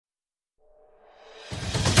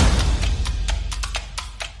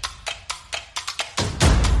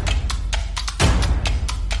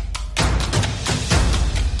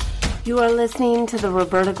You are listening to the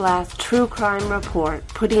Roberta Glass True Crime Report,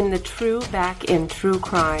 putting the true back in true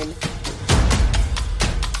crime.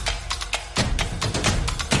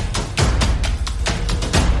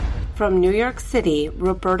 From New York City,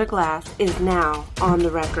 Roberta Glass is now on the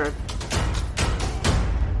record.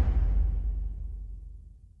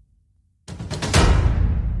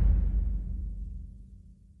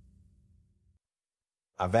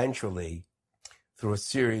 Eventually, through a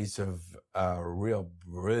series of real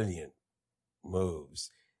brilliant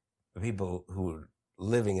moves, the people who were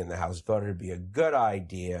living in the house thought it'd be a good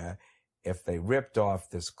idea if they ripped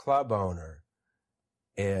off this club owner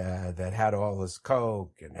that had all this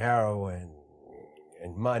coke and heroin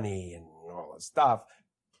and money and all this stuff.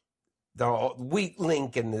 The weak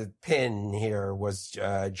link in the pin here was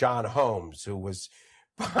John Holmes, who was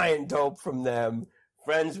buying dope from them,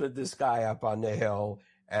 friends with this guy up on the hill.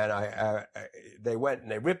 And they went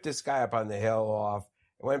and they ripped this guy up on the hill off,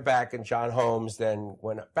 went back, and John Holmes then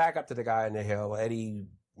went back up to the guy on the hill, Eddie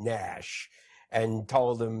Nash, and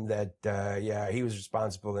told him that, he was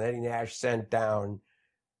responsible. And Eddie Nash sent down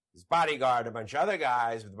his bodyguard, a bunch of other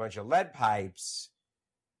guys with a bunch of lead pipes,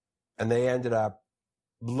 and they ended up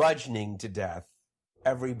bludgeoning to death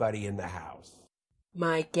everybody in the house.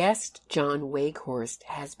 My guest, John Weghorst,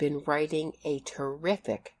 has been writing a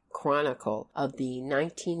terrific chronicle of the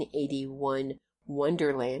 1981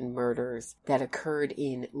 Wonderland murders that occurred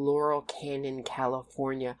in Laurel Canyon,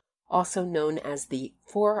 California, also known as the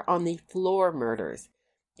Four on the Floor murders.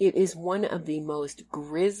 It is one of the most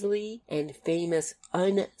grisly and famous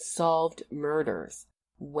unsolved murders.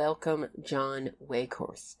 Welcome, John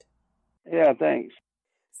Weghorst. Yeah, thanks.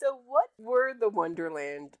 So what were the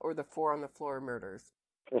Wonderland or the Four on the Floor murders?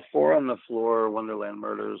 The Four on the Floor Wonderland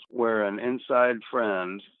murders were an inside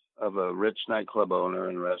friend of a rich nightclub owner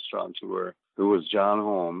and restaurateur who was John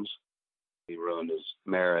Holmes. He ruined his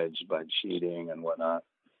marriage by cheating and whatnot.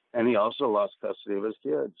 And he also lost custody of his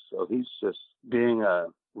kids. So he's just being a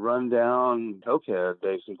rundown cokehead,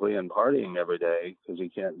 basically, and partying every day because he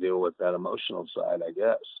can't deal with that emotional side, I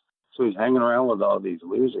guess. So he's hanging around with all these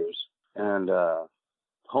losers. And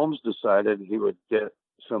Holmes decided he would get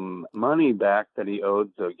some money back that he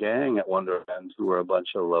owed the gang at Wonderland, who were a bunch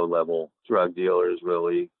of low-level drug dealers,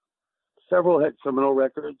 really. Several had criminal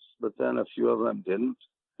records, but then a few of them didn't.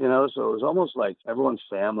 So it was almost like everyone's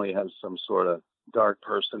family has some sort of dark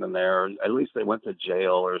person in there. At least they went to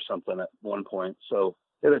jail or something at one point. So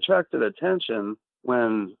it attracted attention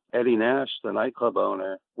when Eddie Nash, the nightclub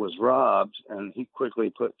owner, was robbed, and he quickly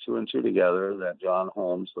put two and two together that John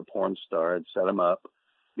Holmes, the porn star, had set him up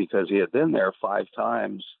because he had been there 5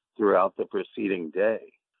 times throughout the preceding day.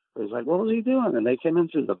 He was like, what was he doing? And they came in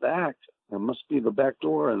through the back. It must be the back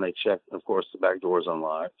door. And they checked. Of course, the back door is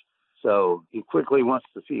unlocked. So he quickly wants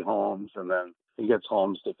to see Holmes, and then he gets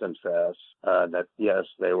Holmes to confess that, yes,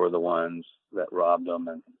 they were the ones that robbed him.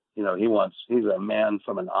 And, he's a man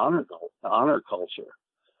from an honor culture.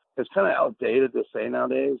 It's kind of outdated to say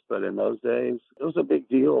nowadays, but in those days, it was a big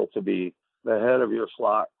deal to be the head of your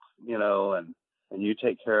flock, and you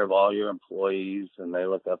take care of all your employees, and they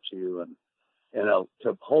look up to you. And,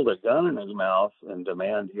 to hold a gun in his mouth and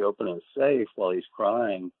demand he open his safe while he's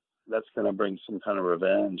crying, that's going to bring some kind of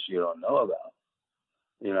revenge you don't know about.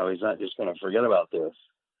 He's not just going to forget about this.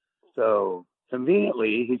 So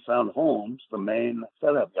conveniently, he found Holmes, the main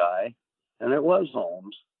setup guy, and it was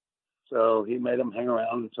Holmes. So he made them hang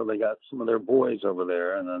around until they got some of their boys over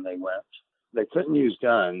there, and then they went. They couldn't use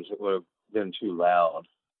guns. It would have been too loud.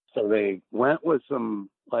 So they went with some,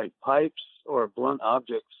 pipes or blunt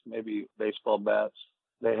objects, maybe baseball bats.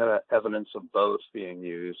 They had evidence of both being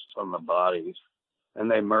used on the bodies, and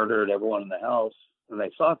they murdered everyone in the house, and they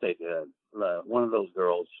thought they did. One of those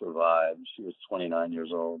girls survived. She was 29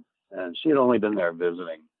 years old, and she had only been there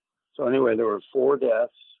visiting. So anyway, there were 4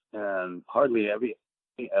 deaths and hardly any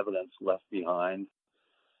evidence left behind.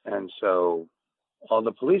 And so all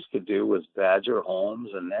the police could do was badger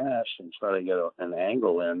Holmes and Nash and try to get an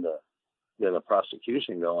angle in to get a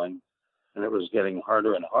prosecution going. And it was getting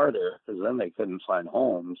harder and harder because then they couldn't find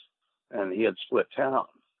Holmes, and he had split town.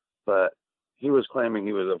 But he was claiming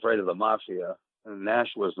he was afraid of the mafia, and Nash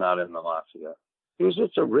was not in the mafia. He was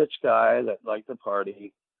just a rich guy that liked to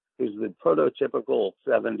party. He was the prototypical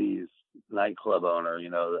 70s nightclub owner,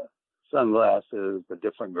 the sunglasses, the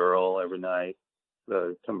different girl every night,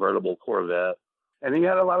 the convertible Corvette. And he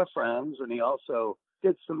had a lot of friends, and he also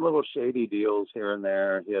did some little shady deals here and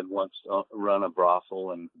there. He had once run a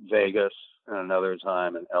brothel in Vegas and another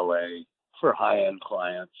time in LA for high-end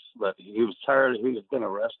clients. But he was tired. He had been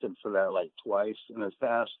arrested for that twice in his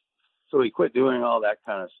past. So he quit doing all that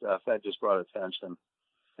kind of stuff. That just brought attention.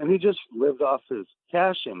 And he just lived off his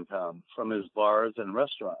cash income from his bars and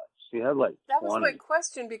restaurants. He had like That was 20. my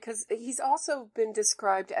question, because he's also been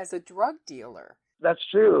described as a drug dealer. That's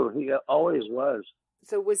true. He always was.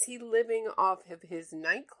 So was he living off of his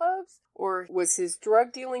nightclubs, or was his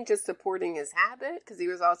drug dealing just supporting his habit? Because he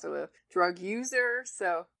was also a drug user,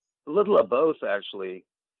 so... A little of both, actually.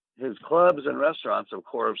 His clubs and restaurants, of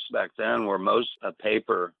course, back then were most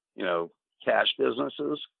paper, cash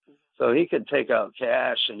businesses. So he could take out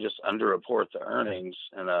cash and just underreport the earnings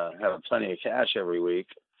and have plenty of cash every week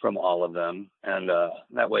from all of them. And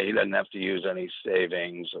that way he doesn't have to use any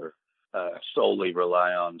savings or solely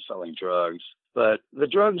rely on selling drugs. But the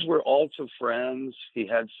drugs were all to friends. He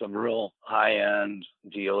had some real high-end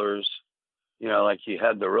dealers. Like he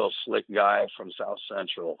had the real slick guy from South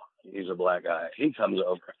Central. He's a black guy. He comes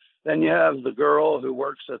over. Then you have the girl who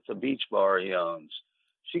works at the beach bar he owns.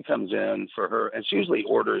 She comes in for her, and she usually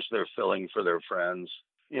orders their filling for their friends.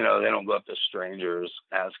 They don't go up to strangers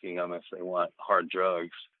asking them if they want hard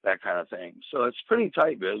drugs, that kind of thing. So it's pretty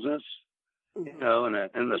tight business. And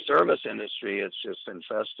in the service industry, it's just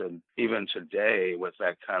infested even today with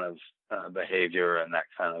that kind of behavior and that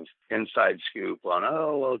kind of inside scoop on,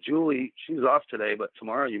 oh, well, Julie, she's off today, but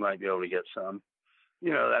tomorrow you might be able to get some.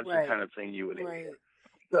 That's Right. the kind of thing you would Right. hear.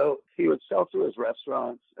 So he would sell through his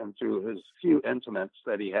restaurants and through his few intimates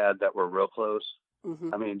that he had that were real close.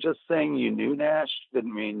 Mm-hmm. I mean, just saying you knew Nash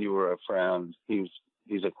didn't mean you were a friend. He's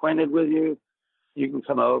acquainted with you. You can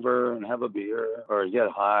come over and have a beer or get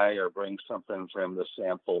high or bring something for him to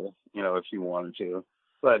sample, if you wanted to.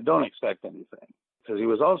 But don't expect anything, because he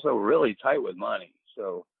was also really tight with money.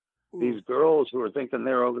 So these girls who were thinking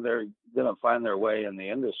they're over there going to find their way in the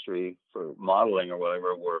industry for modeling or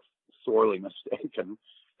whatever were sorely mistaken,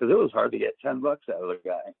 because it was hard to get $10 out of the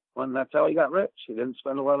guy. Well, and that's how he got rich. He didn't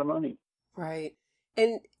spend a lot of money. Right.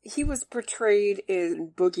 And he was portrayed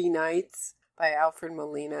in Boogie Nights by Alfred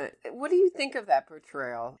Molina. What do you think of that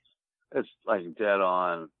portrayal? It's like dead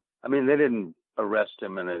on. I mean, they didn't arrest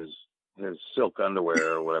him in his silk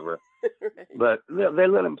underwear or whatever, Right. but they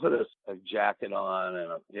let him put a jacket on,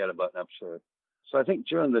 and he had a button-up shirt. So I think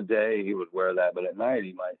during the day he would wear that, but at night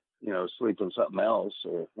he might, sleep in something else,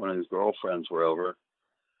 or one of his girlfriends were over,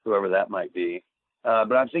 whoever that might be.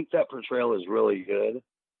 But I think that portrayal is really good.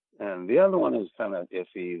 And the other one is kind of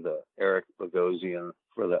iffy, the Eric Bogosian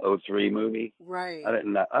for the '03 movie. Right.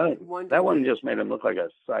 That one just made him look like a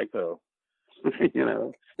psycho,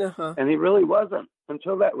 Uh-huh. And he really wasn't.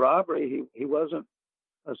 Until that robbery, he wasn't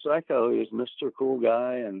a psycho. He was Mr. Cool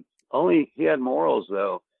Guy, and he had morals,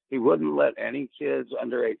 though. He wouldn't let any kids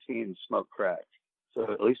under 18 smoke crack. So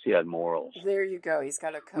at least he had morals. There you go. He's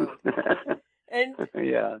got a code. And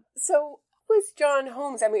yeah. so was John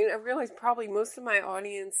Holmes? I mean, I realize probably most of my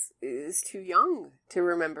audience is too young to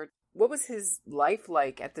remember. What was his life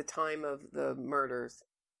like at the time of the murders?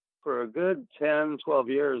 For a good 10, 12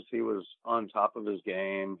 years, he was on top of his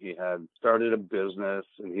game. He had started a business,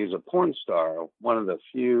 and he's a porn star, one of the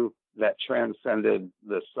few that transcended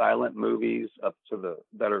the silent movies up to the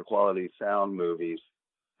better quality sound movies.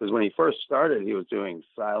 Because when he first started, he was doing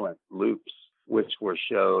silent loops, which were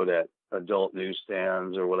showed at adult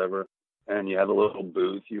newsstands or whatever. And you had a little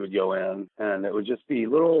booth you would go in, and it would just be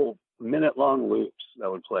little minute-long loops that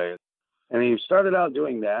would play. And he started out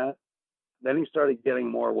doing that. Then he started getting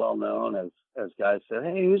more well-known as guys said,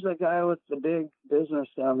 hey, who's that guy with the big business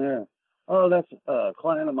down there? Oh, that's a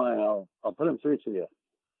client of mine. I'll put him through to you.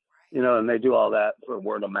 And they do all that for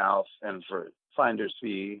word of mouth and for finder's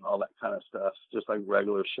fee, all that kind of stuff, just like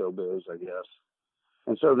regular showbiz, I guess.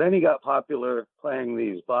 And so then he got popular playing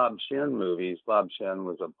these Bob Shin movies. Bob Shin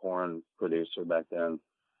was a porn producer back then.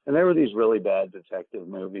 And they were these really bad detective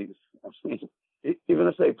movies. I mean, even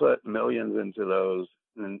if they put millions into those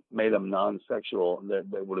and made them non-sexual,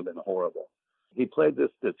 they would have been horrible. He played this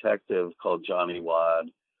detective called Johnny Wad,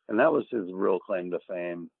 and that was his real claim to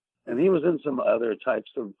fame. And he was in some other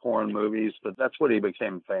types of porn movies, but that's what he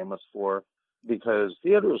became famous for, because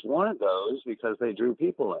theaters wanted those because they drew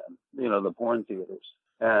people in, the porn theaters.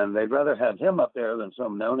 And they'd rather have him up there than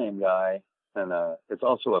some no-name guy. And it's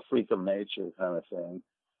also a freak of nature kind of thing,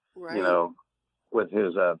 Right. With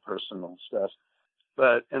his personal stuff.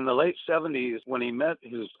 But in the late 70s, when he met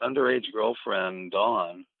his underage girlfriend,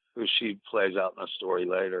 Dawn, who she plays out in the story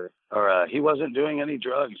later, he wasn't doing any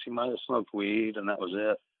drugs. He might have smoked weed, and that was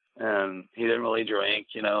it. And he didn't really drink,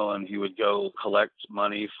 and he would go collect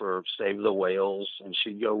money for Save the Whales, and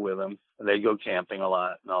she'd go with him. And they'd go camping a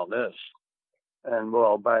lot and all this. And,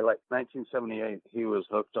 well, by like 1978, he was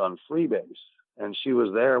hooked on Freebase. And she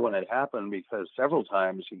was there when it happened because several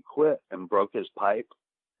times he quit and broke his pipe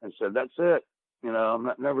and said, that's it.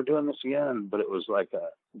 I'm never doing this again. But it was like a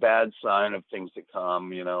bad sign of things to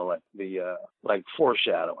come, like the like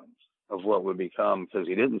foreshadowing of what would become, because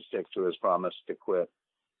he didn't stick to his promise to quit.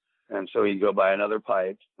 And so he'd go buy another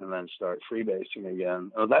pipe and then start freebasing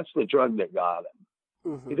again. Oh, that's the drug that got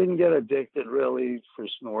him. Mm-hmm. He didn't get addicted really for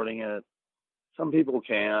snorting it. Some people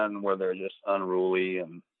can, where they're just unruly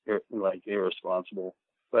and like irresponsible.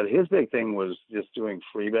 But his big thing was just doing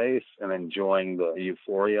freebase and enjoying the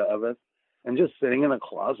euphoria of it, and just sitting in a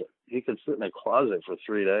closet. He could sit in a closet for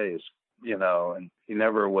 3 days, and he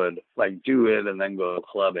never would like do it and then go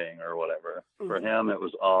clubbing or whatever. Mm-hmm. For him, it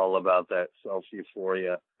was all about that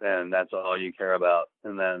self-euphoria, and that's all you care about.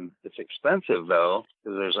 And then it's expensive, though,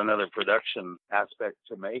 because there's another production aspect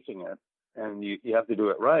to making it, and you have to do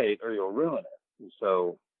it right or you'll ruin it. And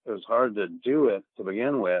so it was hard to do it to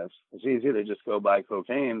begin with. It's easy to just go buy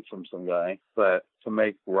cocaine from some guy, but to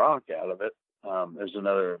make rock out of it, there's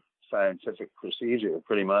another scientific procedure,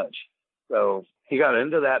 pretty much. So he got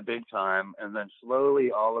into that big time, and then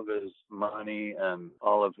slowly all of his money and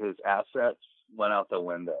all of his assets went out the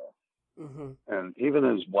window. Mm-hmm. And even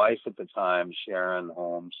his wife at the time, Sharon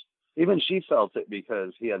Holmes, even she felt it,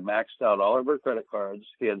 because he had maxed out all of her credit cards.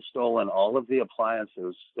 He had stolen all of the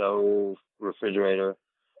appliances, stove, refrigerator,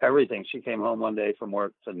 everything. She came home one day from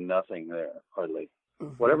work to nothing there, hardly.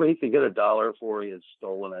 Mm-hmm. Whatever he could get $1 for, he had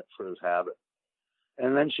stolen it for his habit.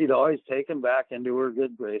 And then she'd always take him back into her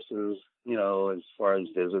good graces, as far as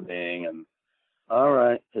visiting, and all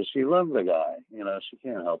right, because she loved the guy, she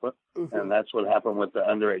can't help it. Mm-hmm. And that's what happened with the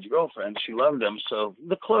underage girlfriend. She loved him, so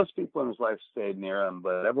the close people in his life stayed near him,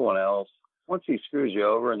 but everyone else, once he screws you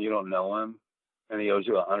over and you don't know him, and he owes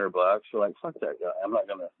you $100, you're like, fuck that guy. I'm not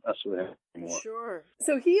going to mess with him anymore. Sure.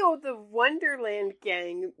 So he owed the Wonderland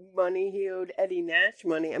gang money. He owed Eddie Nash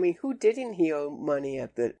money. I mean, who didn't he owe money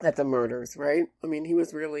at the murders, right? I mean, he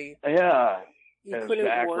was really... Yeah, he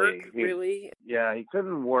couldn't work, really. Yeah, he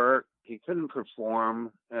couldn't work. He couldn't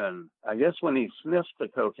perform. And I guess when he sniffed the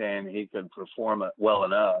cocaine, he could perform it well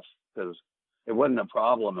enough, because it wasn't a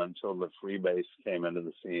problem until the freebase came into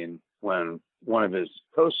the scene, when one of his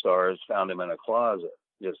co-stars found him in a closet,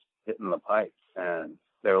 just hitting the pipe. And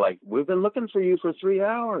they're like, we've been looking for you for 3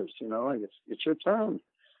 hours, like it's your turn.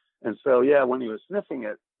 And so, yeah, when he was sniffing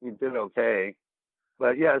it, he did okay.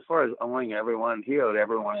 But yeah, as far as owing everyone, he owed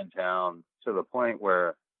everyone in town, to the point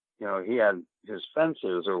where, he had his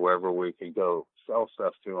fences or wherever we could go sell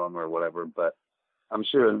stuff to him or whatever. But I'm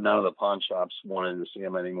sure none of the pawn shops wanted to see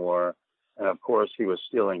him anymore. And of course, he was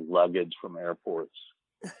stealing luggage from airports,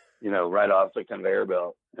 right off the conveyor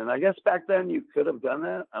belt. And I guess back then you could have done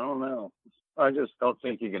that. I don't know. I just don't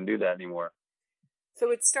think you can do that anymore.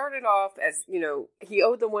 So it started off as, he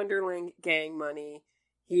owed the Wonderland gang money.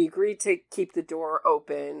 He agreed to keep the door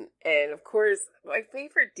open. And of course, my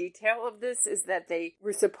favorite detail of this is that they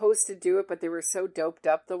were supposed to do it, but they were so doped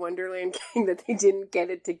up, the Wonderland gang, that they didn't get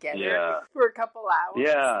it together for a couple hours.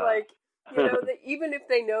 Yeah. Like, that even if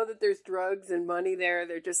they know that there's drugs and money there,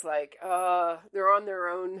 they're just like, they're on their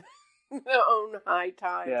own high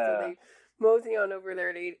time. Yeah. So they mosey on over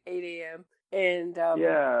there at 8 a.m. and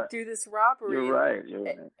do this robbery. You're right.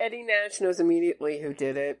 Eddie Nash knows immediately who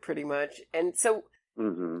did it, pretty much. And so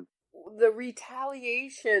the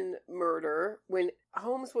retaliation murder, when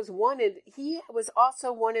Holmes was wanted, he was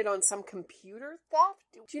also wanted on some computer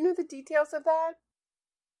theft. Do you know the details of that?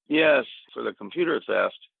 Yes, for the computer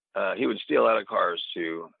theft. He would steal out of cars,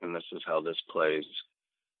 too, and this is how this plays.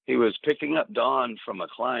 He was picking up Dawn from a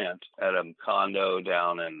client at a condo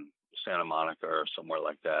down in Santa Monica or somewhere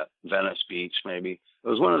like that, Venice Beach, maybe. It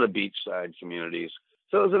was one of the beachside communities.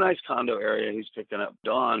 So it was a nice condo area. He's picking up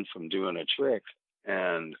Dawn from doing a trick,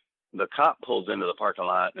 and the cop pulls into the parking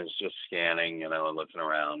lot and is just scanning, and looking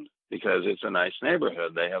around, because it's a nice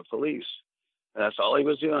neighborhood. They have police. And that's all he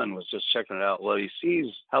was doing, was just checking it out. Well, he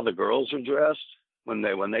sees how the girls are dressed. When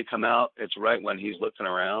they come out, it's right when he's looking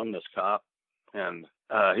around, this cop, and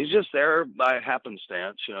he's just there by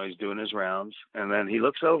happenstance. He's doing his rounds, and then he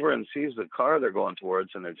looks over and sees the car they're going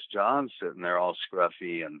towards, and it's John sitting there all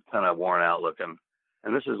scruffy and kind of worn out looking.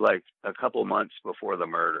 And this is like a couple months before the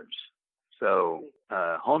murders. So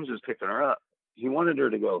Holmes is picking her up. He wanted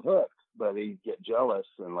her to go hooked, but he'd get jealous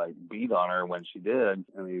and like beat on her when she did,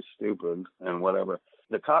 and he's stupid and whatever.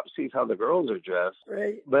 The cop sees how the girls are dressed.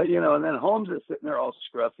 Right. But, and then Holmes is sitting there all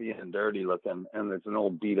scruffy and dirty looking, and it's an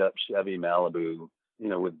old beat-up Chevy Malibu,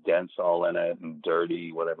 with dents all in it and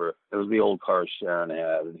dirty, whatever. It was the old car Sharon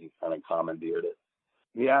had, and he kind of commandeered it.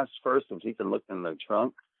 He asked first if he could look in the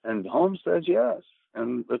trunk, and Holmes says yes.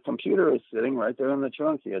 And the computer is sitting right there in the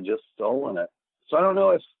trunk. He had just stolen it. So I don't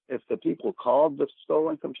know if the people called the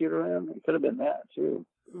stolen computer in. It could have been that too.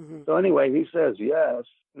 Mm-hmm. So anyway, he says yes,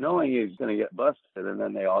 knowing he's going to get busted, and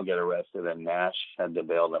then they all get arrested, and Nash had to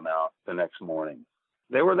bail them out the next morning.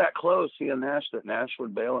 They were that close, he and Nash, that Nash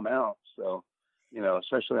would bail them out. So,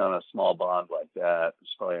 especially on a small bond like that,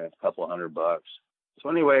 it's probably a couple $100. So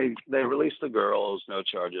anyway, they released the girls, no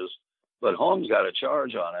charges, but Holmes got a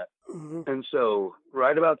charge on it. Mm-hmm. And so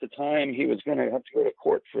right about the time he was going to have to go to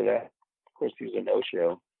court for that, of course, he was a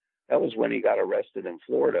no-show. That was when he got arrested in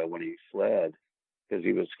Florida when he fled, because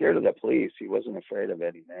he was scared of the police. He wasn't afraid of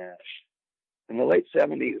Eddie Nash. In the late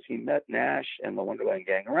 70s, he met Nash and the Wonderland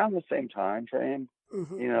Gang around the same time frame.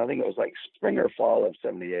 Mm-hmm. I think it was like spring or fall of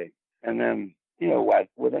 78. And then,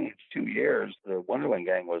 within 2 years, the Wonderland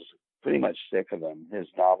Gang was pretty much sick of him. His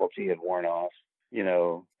novelty had worn off,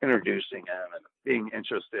 introducing him and being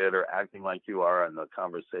interested or acting like you are in the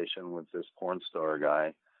conversation with this porn star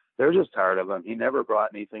guy. They're just tired of him. He never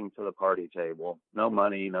brought anything to the party table. No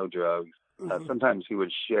money, no drugs. Mm-hmm. Sometimes he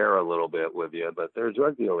would share a little bit with you, but they're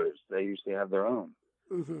drug dealers. They usually have their own.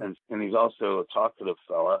 Mm-hmm. And he's also a talkative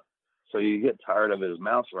fella. So you get tired of his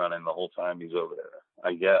mouth running the whole time he's over there,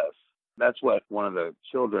 I guess. That's what one of the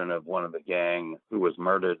children of one of the gang who was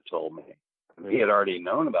murdered told me. He had already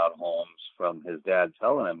known about Holmes from his dad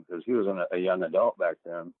telling him, because he was a young adult back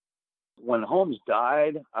then. When Holmes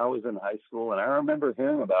died, I was in high school, and I remember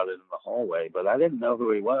hearing about it in the hallway, but I didn't know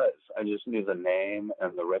who he was. I just knew the name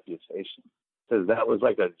and the reputation, because that was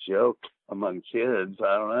like a joke among kids.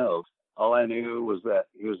 I don't know. All I knew was that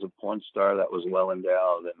he was a porn star that was well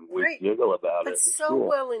endowed, and we giggle about it. But so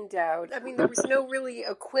well endowed. I mean, there was no really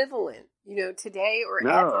equivalent, today or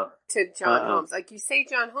ever to John Holmes. Like you say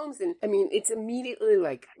John Holmes, and I mean, it's immediately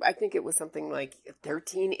like, I think it was something like a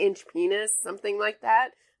 13-inch penis, something like that.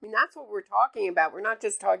 I mean, that's what we're talking about. We're not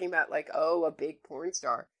just talking about like, a big porn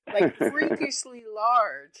star. Like freakishly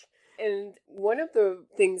large. And one of the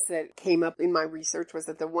things that came up in my research was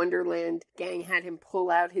that the Wonderland Gang had him pull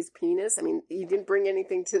out his penis. I mean, he didn't bring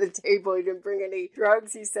anything to the table. He didn't bring any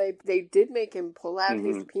drugs. He said they did make him pull out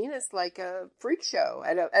his penis like a freak show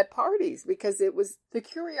at parties, because the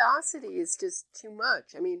curiosity is just too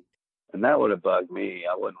much. I mean, and that would have bugged me.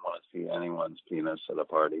 I wouldn't want to see anyone's penis at a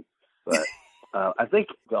party. But I think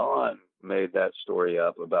Dawn made that story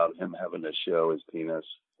up about him having to show his penis.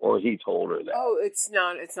 Or he told her that. Oh, it's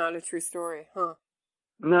not a true story, huh?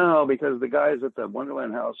 No, because the guys at the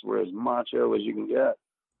Wonderland house were as macho as you can get.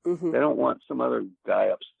 Mm-hmm. They don't want some other guy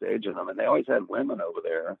upstaging them, and they always had women over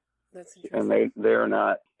there. That's interesting. And they're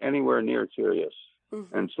not anywhere near curious.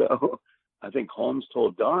 Mm-hmm. And so I think Holmes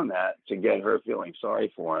told Dawn that to get her feeling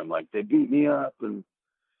sorry for him. Like, they beat me up, and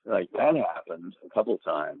like that happened a couple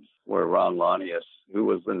times, where Ron Lanius, who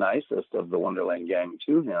was the nicest of the Wonderland Gang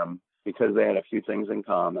to him, because they had a few things in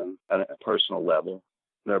common at a personal level,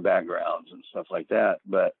 their backgrounds and stuff like that.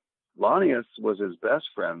 But Lanius was his best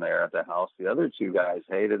friend there at the house. The other two guys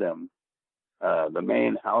hated him. The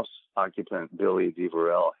main house occupant, Billy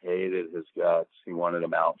DeVarell, hated his guts. He wanted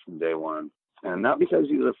him out from day one. And not because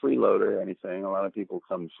he was a freeloader or anything. A lot of people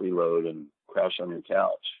come freeload and crash on your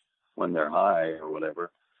couch when they're high or whatever.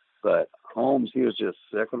 But Holmes, he was just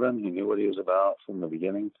sick of him. He knew what he was about from the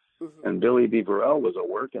beginning. Mm-hmm. And Billy DeVarell was a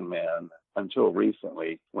working man until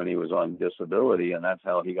recently, when he was on disability, and that's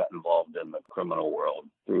how he got involved in the criminal world,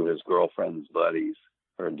 through his girlfriend's buddies,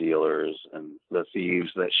 her dealers, and the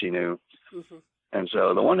thieves that she knew. Mm-hmm. And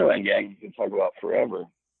so the Wonderland Gang, you can talk about forever.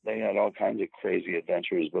 They had all kinds of crazy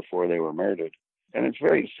adventures before they were murdered. And it's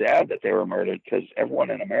very sad that they were murdered, because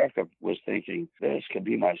everyone in America was thinking, this could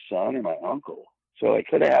be my son or my uncle. So it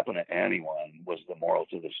could have happened to anyone, was the moral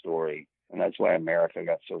to the story. And that's why America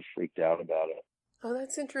got so freaked out about it. Oh,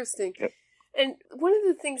 that's interesting. Yep. And one of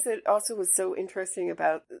the things that also was so interesting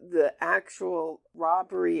about the actual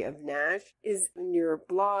robbery of Nash is, in your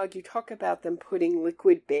blog, you talk about them putting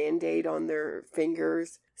liquid Band-Aid on their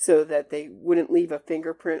fingers so that they wouldn't leave a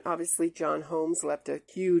fingerprint. Obviously, John Holmes left a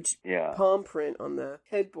huge palm print on the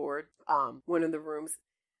headboard, one of the rooms.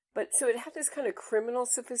 But so it had this kind of criminal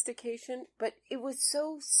sophistication, but it was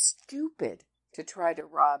so stupid to try to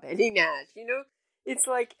rob Eddie Nash, It's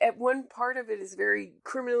like, at one part of it is very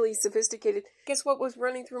criminally sophisticated. Guess what was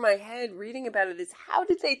running through my head reading about it is, how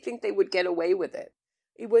did they think they would get away with it?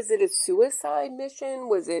 Was it a suicide mission?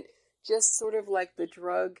 Was it just sort of like the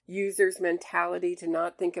drug user's mentality to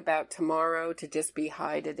not think about tomorrow, to just be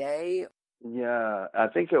high today? Yeah, I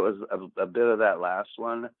think it was a bit of that last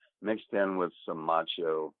one mixed in with some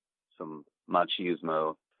machismo,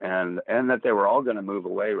 and that they were all going to move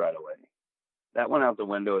away right away. That went out the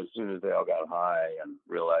window as soon as they all got high and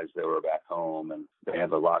realized they were back home, and they had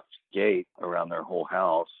a locked gate around their whole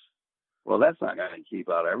house. Well, that's not going to keep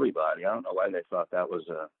out everybody. I don't know why they thought that was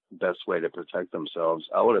the best way to protect themselves.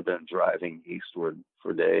 I would have been driving eastward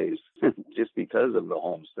for days just because of the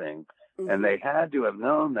Holmes thing. Mm-hmm. And they had to have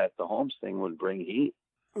known that the Holmes thing would bring heat,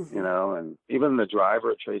 Mm-hmm. you know, and even the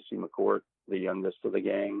driver, Tracy McCourt, the youngest of the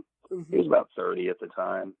gang, Mm-hmm. he was about 30 at the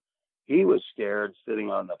time. He was scared sitting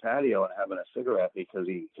on the patio and having a cigarette because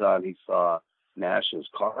he thought he saw Nash's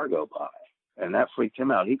car go by. And that freaked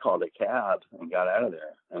him out. He called a cab and got out of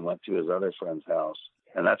there and went to his other friend's house.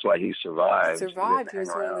 And that's why he survived. He survived. He was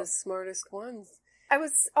one of the smartest ones. I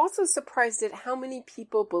was also surprised at how many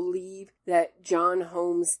people believe that John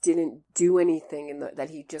Holmes didn't do anything that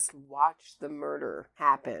he just watched the murder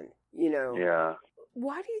happen, you know? Yeah.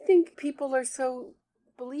 Why do you think people are so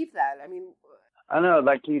believe that? I mean, I know,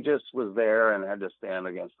 like he just was there and had to stand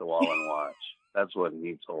against the wall and watch. That's what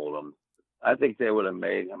he told them. I think they would have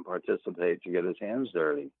made him participate to get his hands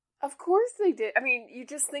dirty. Of course they did. I mean, you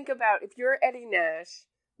just think about, if you're Eddie Nash,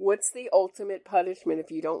 what's the ultimate punishment if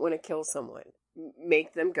you don't want to kill someone?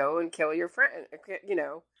 Make them go and kill your friend, you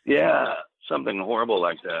know? Yeah, something horrible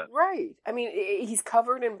like that. Right. I mean, he's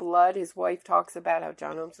covered in blood. His wife talks about how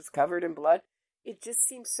John Holmes was covered in blood. It just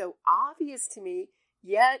seems so obvious to me.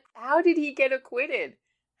 Yet, how did he get acquitted?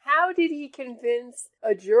 How did he convince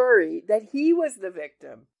a jury that he was the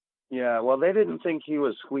victim? Yeah, well, they didn't think he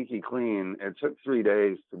was squeaky clean. It took 3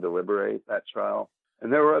 days to deliberate that trial.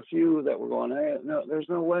 And there were a few that were going, hey, no, there's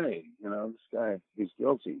no way. You know, this guy, he's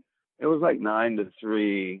guilty. It was like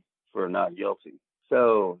 9-3 for not guilty.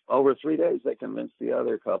 So over 3 days, they convinced the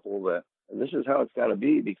other couple that this is how it's got to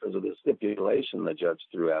be because of the stipulation the judge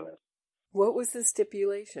threw at us. What was the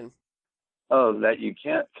stipulation? Oh, that you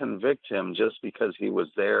can't convict him just because he was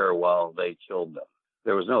there while they killed them.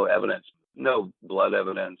 There was no evidence, no blood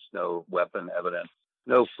evidence, no weapon evidence,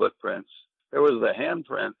 no footprints. There was the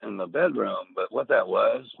handprint in the bedroom, but what that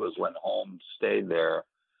was when Holmes stayed there,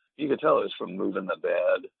 you could tell it was from moving the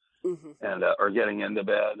bed Mm-hmm. and or getting into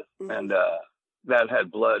bed, Mm-hmm. and that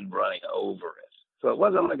had blood running over it. So it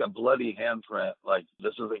wasn't like a bloody handprint, like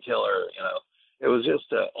this is the killer, you know. It was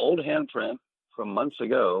just an old handprint from months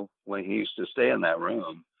ago when he used to stay in that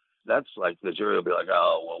room. That's like the jury will be like,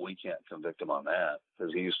 oh, well, we can't convict him on that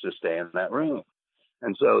because he used to stay in that room.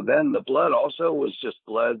 And so then the blood also was just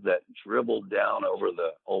blood that dribbled down over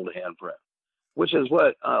the old handprint, which is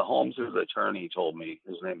what Holmes' attorney told me.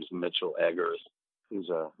 His name is Mitchell Eggers. He's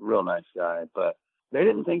a real nice guy, but they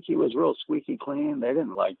didn't think he was real squeaky clean. They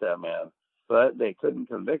didn't like that man, but they couldn't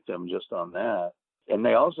convict him just on that. And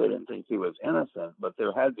they also didn't think he was innocent, but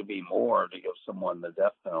there had to be more to give someone the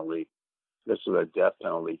death penalty. This was a death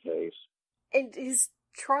penalty case. And his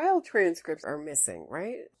trial transcripts are missing,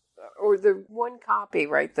 right? Or the one copy,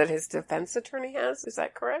 right, that his defense attorney has? Is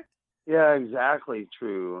that correct? Yeah, exactly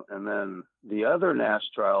true. And then the other Nash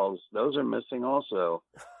trials, those are missing also.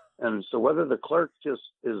 And so whether the clerk just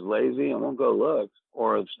is lazy and won't go look,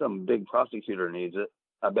 or if some big prosecutor needs it,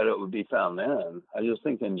 I bet it would be found then. I just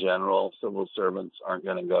think in general, civil servants aren't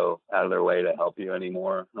going to go out of their way to help you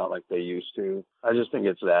anymore, not like they used to. I just think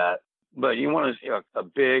it's that. But you want to see a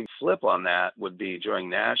big flip on that would be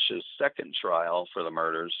during Nash's second trial for the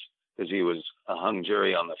murders, because he was a hung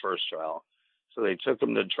jury on the first trial. So they took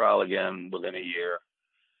him to trial again within a year.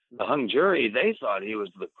 The hung jury, they thought he was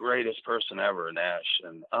the greatest person ever, Nash.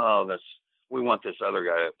 And, we want this other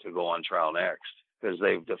guy to go on trial next. Because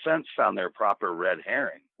the defense found their proper red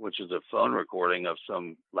herring, which is a phone recording of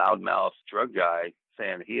some loudmouth drug guy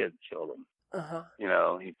saying he had killed him. Uh-huh. You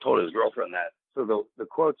know, he told his girlfriend that. So the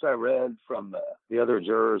quotes I read from the other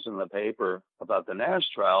jurors in the paper about the Nash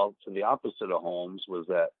trial to the opposite of Holmes was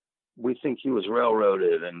that we think he was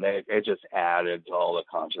railroaded, and they just added to all the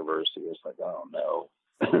controversy. It's like, oh, no.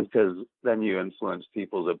 Because then you influence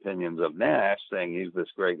people's opinions of Nash, saying he's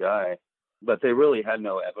this great guy. But they really had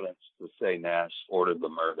no evidence to say Nash ordered the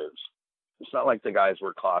murders. It's not like the guys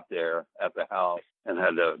were caught there at the house and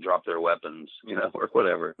had to drop their weapons, you know, or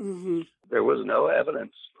whatever. Mm-hmm. There was no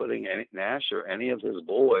evidence putting Nash or any of his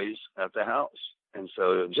boys at the house. And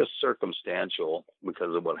so it was just circumstantial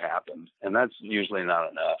because of what happened. And that's usually not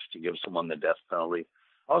enough to give someone the death penalty.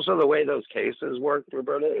 Also, the way those cases work,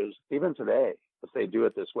 Roberta, is even today, if they do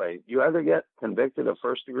it this way, you either get convicted of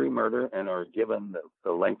first-degree murder and are given the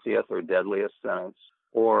lengthiest or deadliest sentence,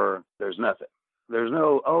 or there's nothing. There's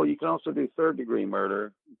no, you can also do third-degree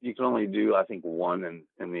murder. You can only do, I think, one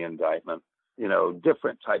in the indictment. You know,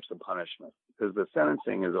 different types of punishment, because the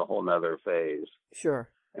sentencing is a whole nother phase. Sure.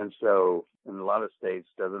 And so in a lot of states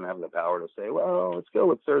doesn't have the power to say, well, let's go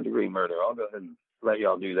with third-degree murder. I'll go ahead and let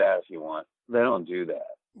y'all do that if you want. They don't do that.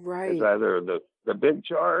 Right. It's either the big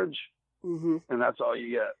charge, mm-hmm. and that's all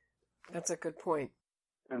you get. That's a good point.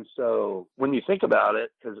 And so when you think about it,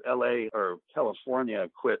 because LA or California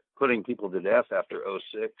quit putting people to death after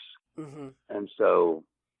 '06. Mm-hmm. And so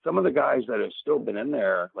some of the guys that have still been in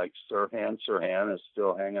there, like Sirhan is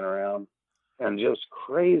still hanging around. And just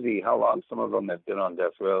crazy how long some of them have been on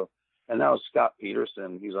death row. And now Scott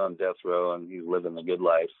Peterson, he's on death row and he's living the good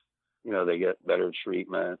life. You know, they get better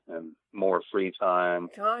treatment and more free time.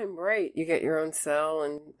 Right. You get your own cell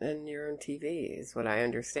and your own TV is what I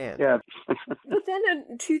understand. Yeah. But then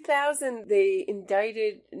in 2000, they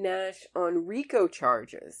indicted Nash on RICO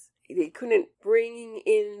charges. They couldn't bring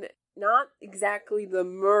in not exactly the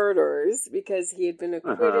murders because he had been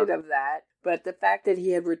acquitted of that, but the fact that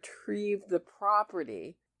he had retrieved the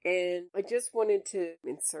property. And I just wanted to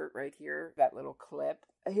insert right here that little clip.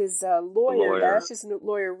 His lawyer, Nash's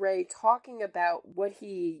lawyer, Ray, talking about what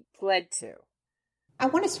he pled to. I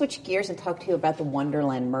want to switch gears and talk to you about the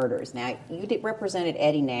Wonderland murders. Now, you represented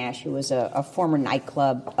Eddie Nash, who was a former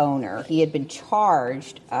nightclub owner. He had been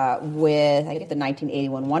charged with, I think, the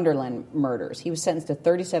 1981 Wonderland murders. He was sentenced to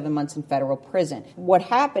 37 months in federal prison. What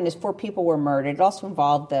happened is 4 people were murdered. It also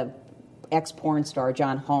involved the ex-porn star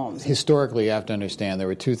John Holmes. Historically, you have to understand there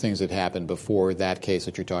were 2 things that happened before that case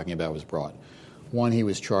that you're talking about was brought. One, he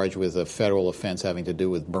was charged with a federal offense having to do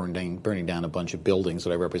with burning down a bunch of buildings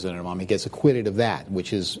that I represented him on. He gets acquitted of that,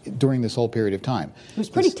 which is during this whole period of time. He was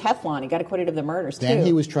pretty Teflon. He got acquitted of the murders, too. Then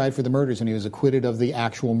he was tried for the murders, and he was acquitted of the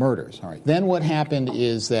actual murders. All right. Then what happened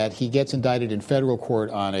is that he gets indicted in federal court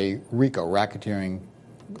on a RICO, racketeering.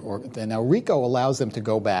 Now, RICO allows them to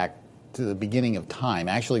go back to the beginning of time,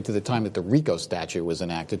 actually to the time that the RICO statute was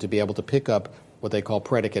enacted, to be able to pick up what they call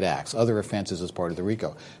predicate acts, other offenses as part of the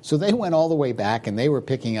RICO. So they went all the way back, and they were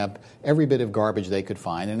picking up every bit of garbage they could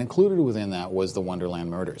find, and included within that was the Wonderland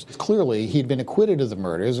murders. Clearly, he'd been acquitted of the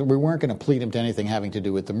murders. We weren't going to plead him to anything having to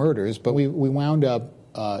do with the murders, but we wound up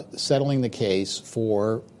settling the case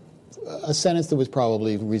for a sentence that was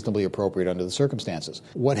probably reasonably appropriate under the circumstances.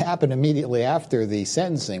 What happened immediately after the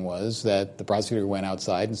sentencing was that the prosecutor went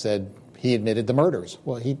outside and said, he admitted the murders.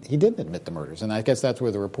 Well, he didn't admit the murders, and I guess that's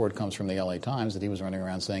where the report comes from the L.A. Times, that he was running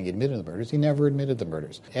around saying he admitted the murders. He never admitted the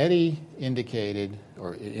murders. Eddie indicated,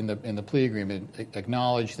 or in the plea agreement,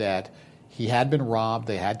 acknowledged that he had been robbed.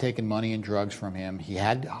 They had taken money and drugs from him. He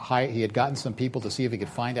had gotten some people to see if he could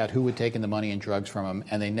find out who had taken the money and drugs from him,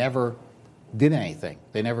 and they never did anything.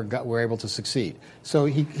 They never were able to succeed. So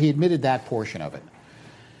he admitted that portion of it.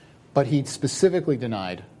 But he specifically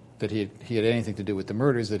denied that he had anything to do with the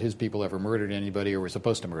murders, that his people ever murdered anybody or were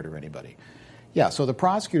supposed to murder anybody. Yeah, so the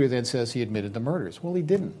prosecutor then says he admitted the murders. Well, he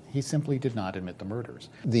didn't. He simply did not admit the murders.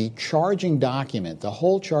 The charging document, the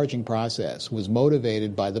whole charging process, was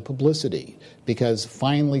motivated by the publicity, because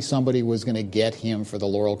finally somebody was going to get him for the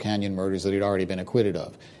Laurel Canyon murders that he'd already been acquitted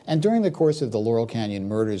of. And during the course of the Laurel Canyon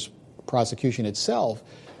murders prosecution itself,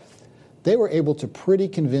 they were able to pretty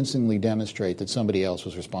convincingly demonstrate that somebody else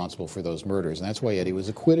was responsible for those murders, and that's why Eddie was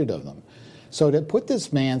acquitted of them. So to put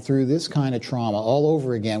this man through this kind of trauma all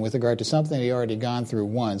over again with regard to something he'd already gone through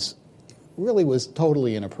once really was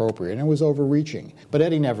totally inappropriate and was overreaching. But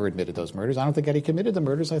Eddie never admitted those murders. I don't think Eddie committed the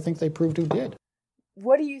murders. I think they proved who did.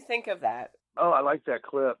 What do you think of that? Oh, I like that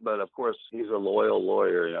clip, but of course he's a loyal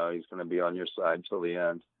lawyer. You know, he's going to be on your side till the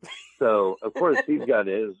end. So of course he's got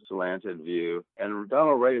his slanted view, and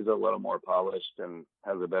Donald Ray is a little more polished and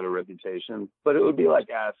has a better reputation. But it would be like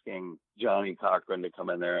asking Johnny Cochran to come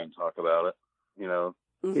in there and talk about it. You know,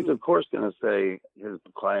 he's of course going to say his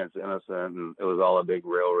client's innocent and it was all a big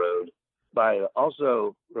railroad.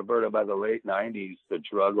 Also, Roberta, by the late 90s, the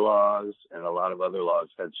drug laws and a lot of other laws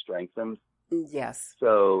had strengthened. Yes.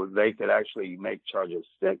 So they could actually make charges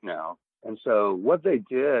stick now. And so what they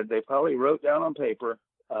did, they probably wrote down on paper,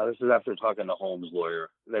 this is after talking to Holmes' lawyer,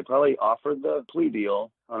 they probably offered the plea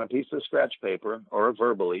deal on a piece of scratch paper or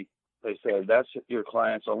verbally. They said, that's your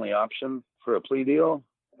client's only option for a plea deal,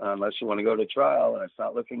 unless you want to go to trial, and it's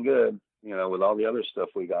not looking good, you know, with all the other stuff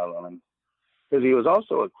we got on him. Because he was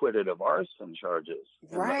also acquitted of arson charges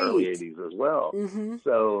in the early 80s as well.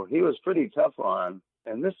 So he was pretty tough on.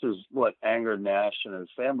 And this is what angered Nash and his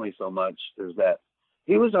family so much, is that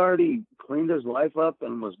he was already cleaned his life up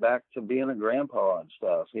and was back to being a grandpa and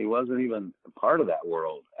stuff. He wasn't even a part of that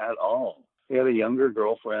world at all. He had a younger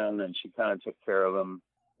girlfriend, and she kind of took care of him.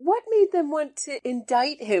 What made them want to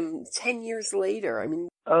indict him 10 years later? I mean,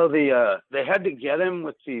 they had to get him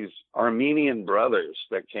with these Armenian brothers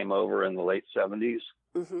that came over in the late 70s,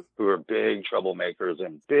 who were big troublemakers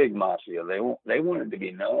and big mafia. They wanted to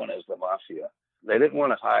be known as the mafia. They didn't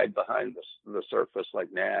want to hide behind the surface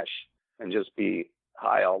like Nash and just be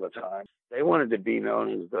high all the time. They wanted to be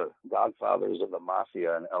known as the godfathers of the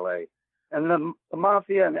mafia in L.A. And the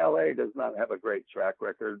mafia in L.A. does not have a great track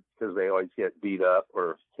record because they always get beat up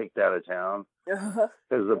or kicked out of town. Because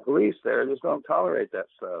the police there just don't tolerate that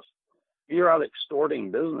stuff. If you're out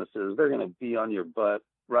extorting businesses, they're going to be on your butt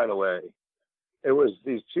right away. It was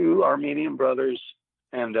these two Armenian brothers,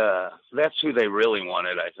 and that's who they really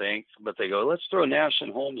wanted, I think. But they go, let's throw Nash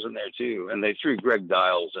and Holmes in there too. And they threw Greg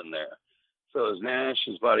Dials in there. So it was Nash,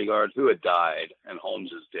 his bodyguard, who had died, and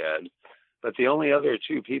Holmes is dead. But the only other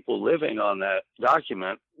two people living on that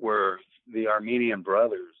document were the Armenian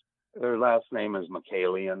brothers. Their last name is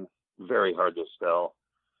Michaelian, very hard to spell.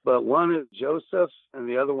 But one is Joseph, and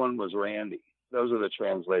the other one was Randy. Those are the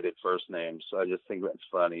translated first names, so I just think that's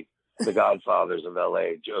funny. The godfathers of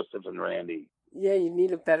L.A., Joseph and Randy. Yeah, you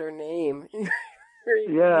need a better name.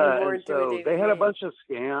 Yeah, and so they had a bunch of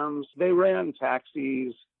scams. They ran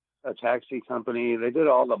taxis, a taxi company. They did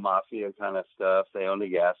all the mafia kind of stuff. They owned a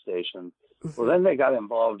gas station. Well, then they got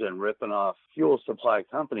involved in ripping off fuel supply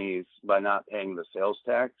companies by not paying the sales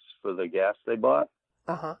tax for the gas they bought.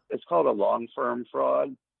 It's called a long-firm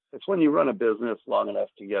fraud. It's when you run a business long enough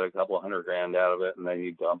to get a couple $100,000 out of it, and then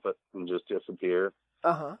you dump it and just disappear.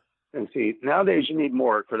 And see, nowadays you need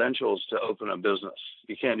more credentials to open a business.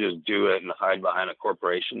 You can't just do it and hide behind a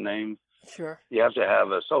corporation name. Sure. You have to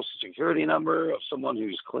have a social security number of someone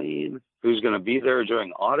who's clean, who's going to be there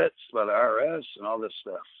during audits by the IRS and all this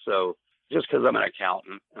stuff. So just because I'm an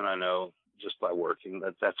accountant and I know just by working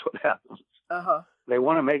that that's what happens. They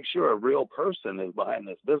want to make sure a real person is behind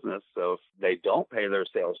this business. So if they don't pay their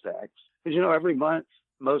sales tax, because, you know, every month,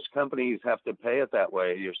 most companies have to pay it that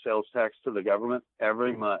way, your sales tax to the government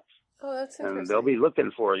every month. Oh, that's interesting. And they'll be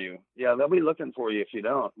looking for you. Yeah, they'll be looking for you if you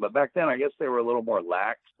don't. But back then, I guess they were a little more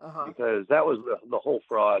lax because that was the whole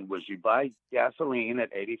fraud was you buy gasoline at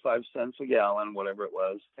 85 cents a gallon, whatever it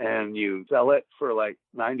was, and you sell it for like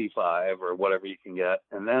 95 or whatever you can get.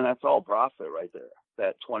 And then that's all profit right there,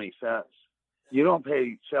 that 20 cents. You don't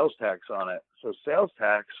pay sales tax on it. So sales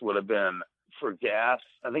tax would have been for gas.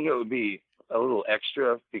 I think it would be a little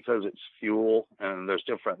extra because it's fuel and there's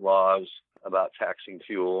different laws about taxing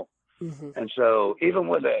fuel. And so even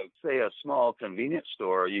with a small convenience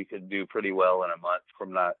store, you could do pretty well in a month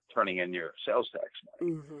from not turning in your sales tax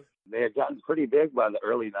money. They had gotten pretty big by the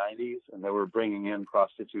early 90s, and they were bringing in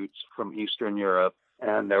prostitutes from Eastern Europe,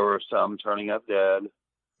 and there were some turning up dead.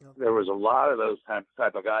 There was a lot of those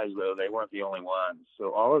type of guys, though. They weren't the only ones.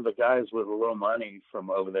 So all of the guys with a little money from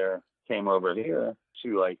over there came over here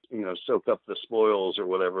to, like, you know, soak up the spoils or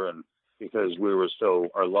whatever, and because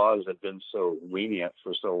our laws had been so lenient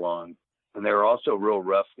for so long. And they were also real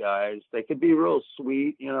rough guys. They could be real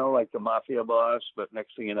sweet, you know, like the mafia boss, but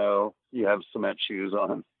next thing you know, you have cement shoes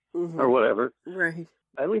on or whatever. Right.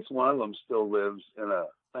 At least one of them still lives in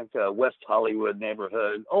a West Hollywood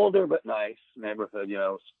neighborhood, older but nice neighborhood, you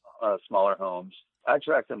know, smaller homes. I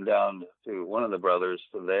tracked them down to one of the brothers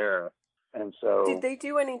to there. And so. Did they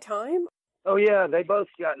do any time? Oh, yeah, they both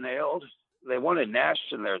got nailed. They wanted Nash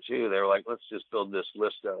in there, too. They were like, let's just build this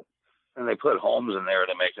list up. And they put Holmes in there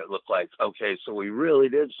to make it look like, okay, so we really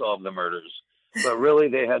did solve the murders. But really,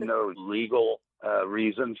 they had no legal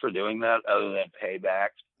reason for doing that other than payback.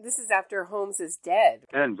 This is after Holmes is dead.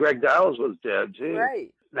 And Greg Dials was dead, too.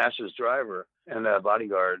 Right. Nash's driver and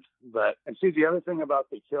bodyguard. And see, the other thing about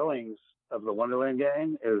the killings of the Wonderland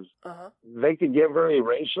gang is they could get very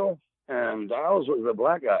racial. And Dials was a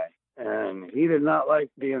black guy. And he did not like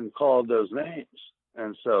being called those names.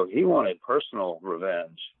 And so he wanted personal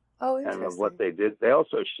revenge. Oh, interesting. And of what they did. They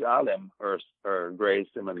also shot him or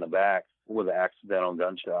grazed him in the back with an accidental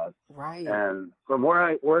gunshot. Right. And from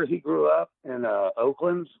where he grew up in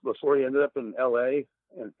Oakland before he ended up in L.A.,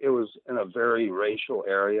 and it was in a very racial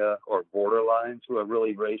area or borderline to a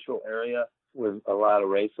really racial area with a lot of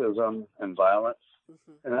racism and violence.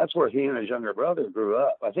 And that's where he and his younger brother grew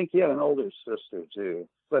up. I think he had an older sister, too.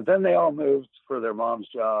 But then they all moved for their mom's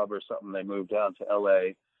job or something. They moved down to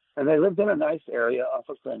L.A., and they lived in a nice area off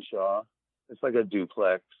of Crenshaw. It's like a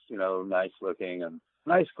duplex, you know, nice looking and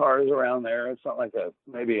nice cars around there. It's not like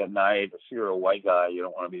maybe at night, if you're a white guy, you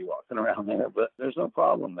don't want to be walking around there, but there's no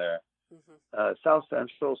problem there. South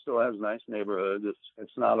Central still has nice neighborhoods.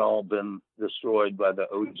 It's not all been destroyed by the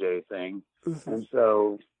OJ thing. And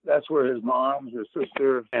so that's where his mom, his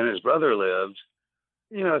sister, and his brother lived.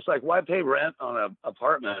 You know, it's like, why pay rent on an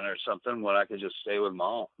apartment or something when I could just stay with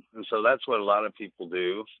mom? And so that's what a lot of people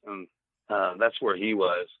do. And that's where he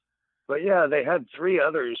was. But yeah, they had two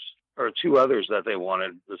others that they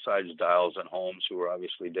wanted besides Dials and Holmes, who were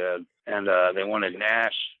obviously dead. And they wanted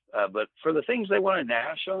Nash. But for the things they wanted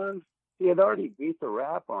Nash on, he had already beat the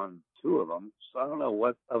rap on two of them. So I don't know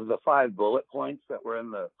what of the 5 bullet points that were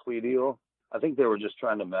in the plea deal. I think they were just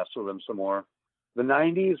trying to mess with him some more. The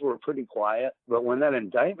 90s were pretty quiet, but when that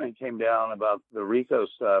indictment came down about the RICO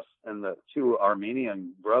stuff and the two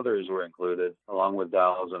Armenian brothers were included, along with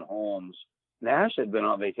Dowles and Holmes, Nash had been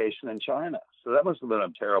on vacation in China. So that must have been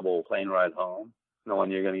a terrible plane ride home,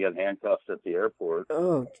 knowing you're going to get handcuffed at the airport.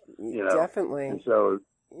 Oh, definitely. And so,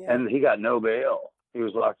 yeah. And he got no bail. He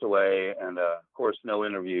was locked away, and of course, no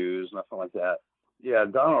interviews, nothing like that. Yeah,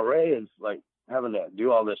 Donald Ray is like having to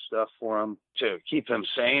do all this stuff for him to keep him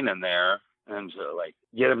sane in there and to like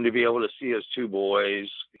get him to be able to see his two boys.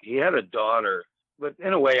 He had a daughter, but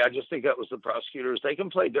in a way, I just think that was the prosecutors. They can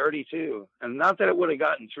play dirty too. And not that it would have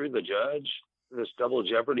gotten through the judge, this double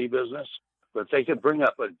jeopardy business, but they could bring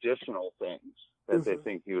up additional things that they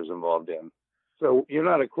think he was involved in. So you're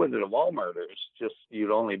not acquitted of all murders, just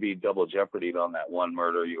you'd only be double jeopardied on that one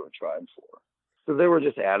murder you were tried for. So they were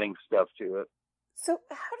just adding stuff to it. So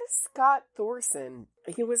how does Scott Thorson,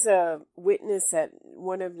 he was a witness at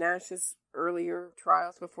one of Nash's earlier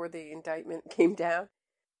trials before the indictment came down.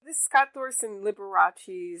 This Scott Thorson,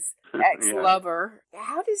 Liberace's ex-lover,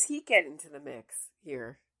 how does he get into the mix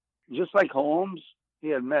here? Just like Holmes, he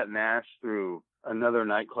had met Nash through another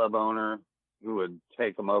nightclub owner who would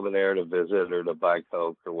take him over there to visit or to buy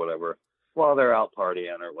Coke or whatever while they're out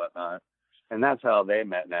partying or whatnot. And that's how they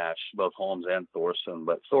met Nash, both Holmes and Thorson.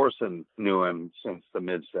 But Thorson knew him since the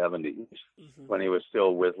mid-'70s when he was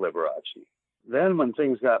still with Liberace. Then when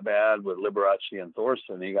things got bad with Liberace and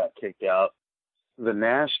Thorson, he got kicked out. The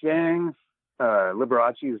Nash gang,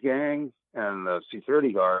 Liberace's gang, and the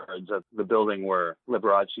security guards at the building where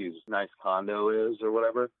Liberace's nice condo is or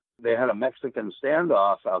whatever, they had a Mexican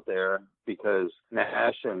standoff out there because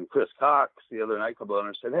Nash and Chris Cox, the other nightclub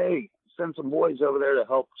owner, said, hey, send some boys over there to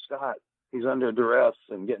help Scott. He's under duress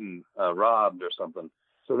and getting robbed or something.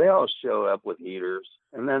 So they all show up with heaters.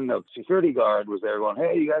 And then the security guard was there going,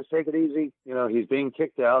 hey, you guys take it easy. You know, he's being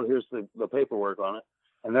kicked out. Here's the paperwork on it.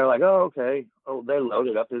 And they're like, oh, okay. Oh, they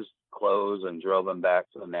loaded up his clothes and drove him back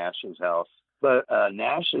to Nash's house. But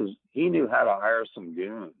he knew how to hire some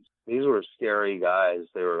goons. These were scary guys.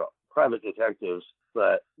 They were private detectives,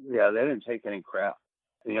 but yeah, they didn't take any crap.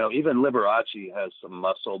 You know, even Liberace has some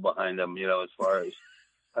muscle behind him, you know, as far as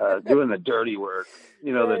doing the dirty work,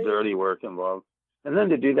 you know, the dirty work involved. And then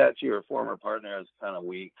to do that to your former partner is kind of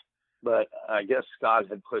weak. But I guess Scott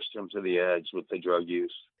had pushed him to the edge with the drug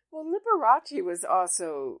use. Well, Liberace was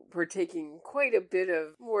also partaking quite a bit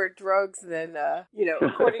of more drugs than,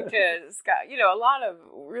 according to Scott, a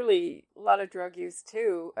lot of drug use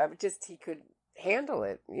too. Just he could handle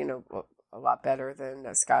it, a lot better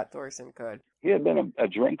than Scott Thorson could. He had been a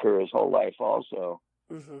drinker his whole life also.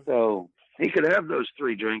 Mm-hmm. So he could have those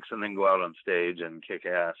 3 drinks and then go out on stage and kick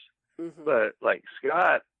ass. Mm-hmm. But like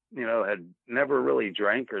Scott, had never really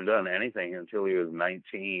drank or done anything until he was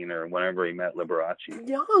 19 or whenever he met Liberace.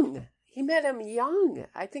 Young. He met him young.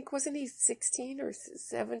 I think, wasn't he 16 or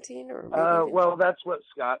 17 or maybe well, that's what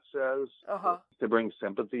Scott says to bring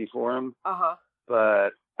sympathy for him. But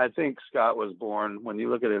I think Scott was born, when you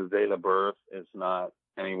look at his date of birth, it's not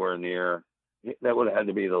anywhere near. That would have had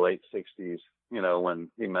to be the late 60s, when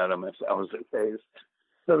he met him, if that was the case.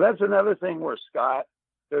 So that's another thing where Scott,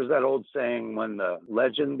 there's that old saying, when the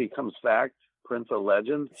legend becomes fact, print the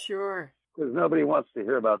legend. Sure. Because nobody wants to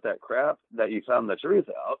hear about that crap that you found the truth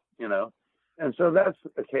out, And so that's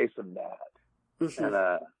a case of that. Mm-hmm. And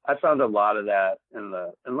I found a lot of that and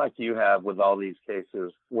like you have with all these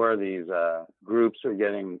cases where these groups are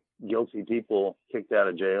getting guilty people kicked out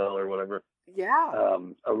of jail or whatever. Yeah.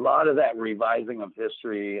 A lot of that revising of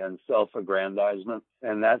history and self-aggrandizement.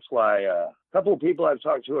 And that's why a couple of people I've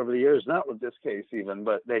talked to over the years, not with this case even,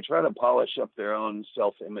 but they try to polish up their own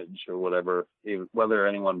self-image or whatever, whether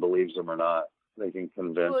anyone believes them or not. They can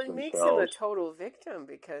convince themselves. Well, it makes him a total victim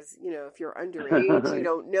because, if you're underage, you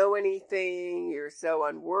don't know anything, you're so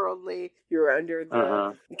unworldly, you're under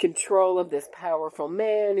the control of this powerful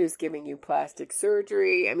man who's giving you plastic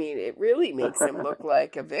surgery. I mean, it really makes him look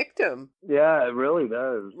like a victim. Yeah, it really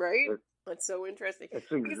does. Right? That's so interesting.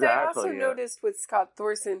 Because I also noticed with Scott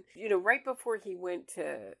Thorson, right before he went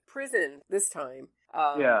to prison this time,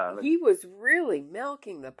 he was really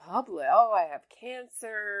milking the public. Oh, I have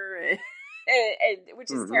cancer. And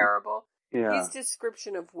which is terrible. Yeah. His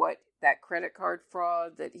description of what that credit card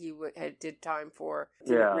fraud that he did time for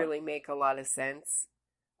didn't really make a lot of sense.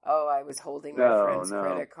 Oh, I was holding my friend's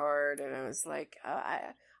credit card, and I was like,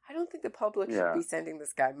 I don't think the public should be sending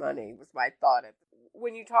this guy money, was my thought.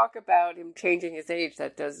 When you talk about him changing his age,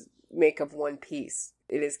 that does make of one piece.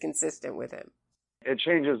 It is consistent with him. It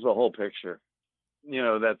changes the whole picture.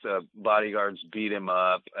 That the bodyguards beat him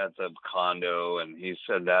up at the condo, and he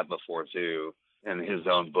said that before too. in his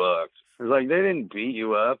own book. It was like, they didn't beat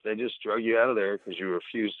you up. They just drug you out of there because you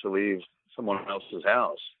refused to leave someone else's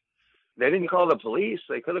house. They didn't call the police.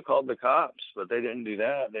 They could have called the cops, but they didn't do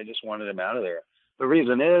that. They just wanted him out of there. The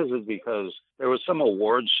reason is because there was some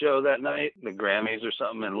awards show that night, the Grammys or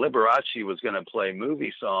something, and Liberace was going to play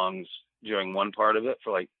movie songs during one part of it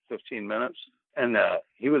for like 15 minutes. And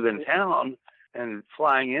he was in town and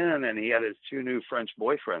flying in, and he had his 2 new French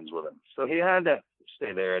boyfriends with him. So he had to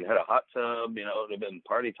stay there and had a hot tub, it would have been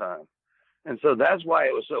party time. And so that's why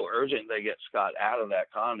it was so urgent they get Scott out of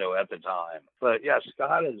that condo at the time. But yeah,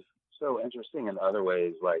 Scott is so interesting in other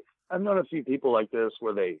ways. Like, I've known a few people like this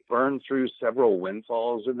where they burned through several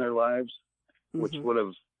windfalls in their lives, which would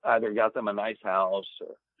have either got them a nice house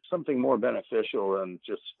or something more beneficial than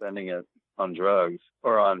just spending it on drugs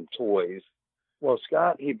or on toys. Well,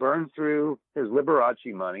 Scott, he burned through his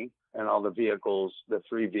Liberace money and all the vehicles, the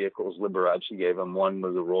 3 vehicles Liberace gave him. One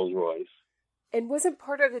was a Rolls Royce. And wasn't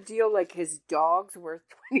part of the deal like his dogs worth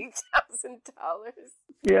 $20,000?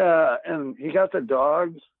 Yeah, and he got the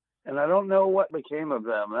dogs, and I don't know what became of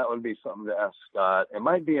them. That would be something to ask Scott. It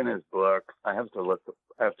might be in his book. I have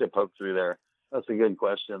to poke through there. That's a good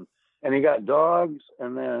question. And he got dogs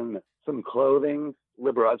and then some clothing.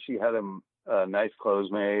 Liberace had him nice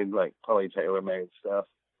clothes made, like probably tailor-made stuff.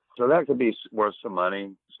 So that could be worth some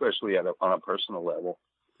money, especially on a personal level.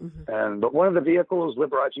 But one of the vehicles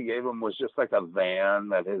Liberace gave him was just like a van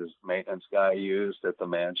that his maintenance guy used at the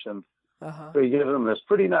mansion. So he gave him this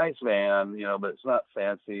pretty nice van, but it's not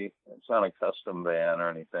fancy. It's not a custom van or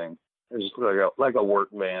anything. It's just like a work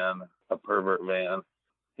van, a pervert van.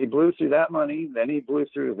 He blew through that money. Then he blew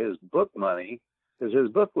through his book money, because his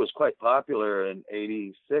book was quite popular in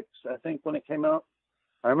 '86, I think, when it came out.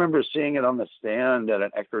 I remember seeing it on the stand at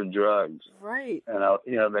an Eckerd Drugs. Right. And,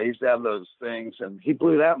 they used to have those things. And he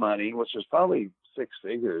blew that money, which was probably 6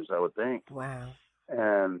 figures, I would think. Wow.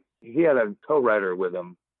 And he had a co-writer with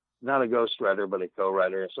him. Not a ghostwriter, but a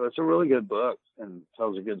co-writer. So it's a really good book and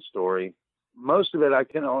tells a good story. Most of it, I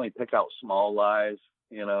can only pick out small lies,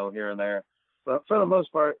 here and there. But for the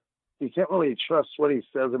most part, you can't really trust what he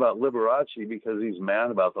says about Liberace because he's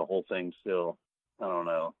mad about the whole thing still. I don't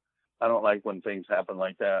know. I don't like when things happen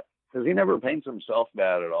like that because he never paints himself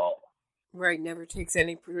bad at all. Right, never takes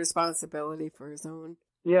any responsibility for his own.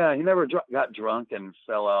 Yeah, he never got drunk and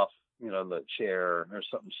fell off, the chair or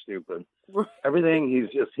something stupid. Right. Everything,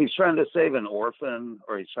 he's trying to save an orphan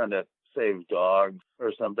or he's trying to save dogs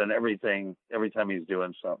or something. Every time he's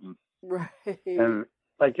doing something. Right. And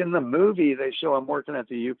like in the movie, they show him working at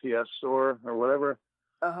the UPS store or whatever.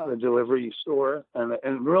 The delivery store, and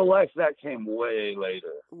in real life that came way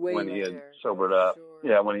later when he had sobered up.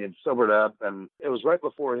 Sure. Yeah, when he had sobered up, and it was right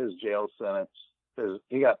before his jail sentence because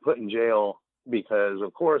he got put in jail because,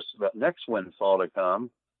 of course, the next windfall to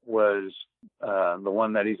come was the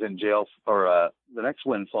one that he's in jail for. The next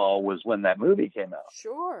windfall was when that movie came out.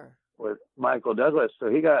 Sure. With Michael Douglas,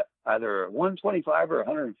 so he got either $125 or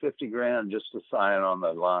 $150 just to sign on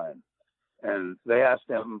the line. And they asked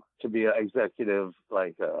him to be an executive,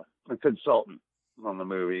 like a consultant on the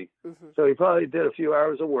movie. So he probably did a few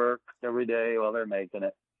hours of work every day while they're making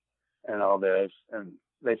it and all this. And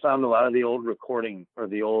they found a lot of the old recording or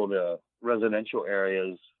the old residential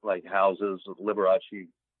areas, like houses Liberace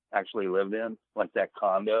actually lived in, like that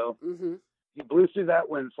condo. He blew through that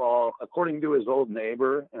windfall. According to his old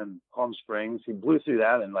neighbor in Palm Springs, he blew through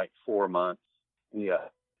that in like 4 months. Yeah.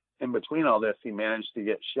 In between all this, he managed to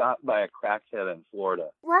get shot by a crackhead in Florida.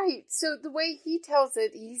 Right. So the way he tells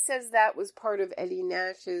it, he says that was part of Eddie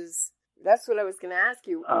Nash's. That's what I was going to ask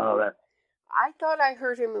you. Oh, I thought I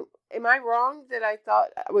heard him. Am I wrong that I thought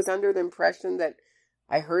I was under the impression that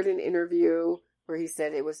I heard an interview where he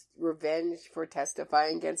said it was revenge for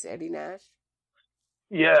testifying against Eddie Nash?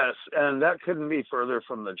 Yes, and that couldn't be further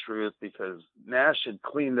from the truth because Nash had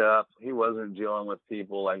cleaned up. He wasn't dealing with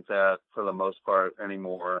people like that for the most part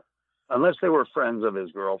anymore, unless they were friends of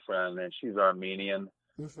his girlfriend, and she's Armenian.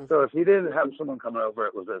 So if he didn't have someone coming over,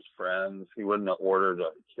 it was his friends. He wouldn't have ordered a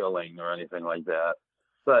killing or anything like that.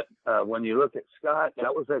 But when you look at Scott,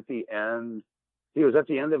 that was at the end. He was at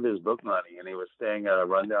the end of his book money, and he was staying at a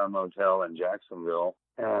rundown motel in Jacksonville.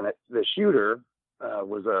 And the shooter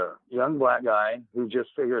was a young black guy who just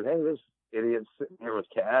figured, hey, this idiot's sitting here with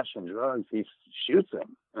cash and drugs. He shoots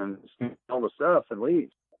him and steals all the stuff and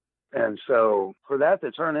leaves. And so for that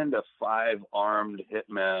to turn into 5 armed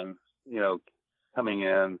hitmen, coming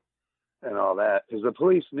in and all that, because the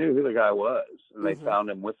police knew who the guy was, and they found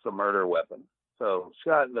him with the murder weapon. So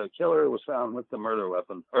Scott, the killer, was found with the murder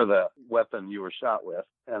weapon, or the weapon you were shot with.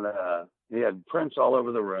 And he had prints all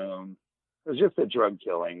over the room. It was just a drug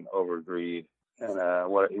killing over greed.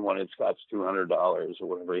 And what he wanted Scott's $200 or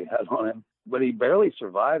whatever he had on him. But he barely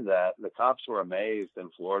survived that. The cops were amazed in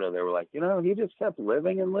Florida. They were like, he just kept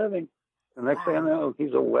living and living. The next thing I know,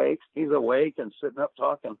 he's awake and sitting up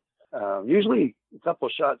talking. Usually a couple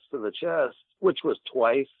shots to the chest, which was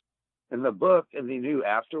twice in the book. And the new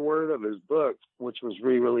afterword of his book, which was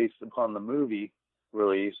re-released upon the movie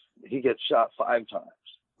release, he gets shot 5 times.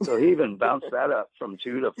 So he even bounced that up from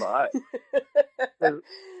 2 to 5.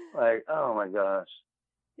 Like, oh my gosh.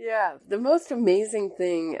 Yeah, the most amazing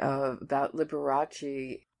thing about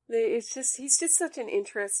Liberace, he's just such an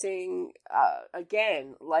interesting,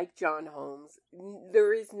 again, like John Holmes,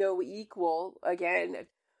 there is no equal, again.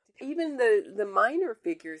 Even the minor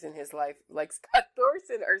figures in his life, like Scott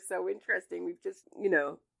Thorson, are so interesting. We've just,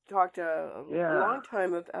 talked a long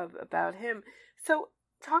time about him. So,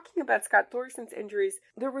 talking about Scott Thorson's injuries,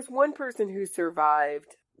 there was one person who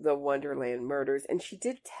survived the Wonderland murders, and she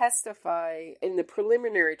did testify in the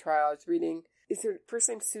preliminary trial. I was reading, is her first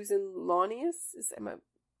name Susan Launius?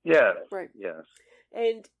 Yeah. Right. Yes.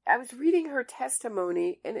 And I was reading her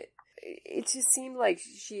testimony, and it just seemed like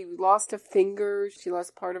she lost a finger. She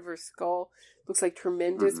lost part of her skull. Looks like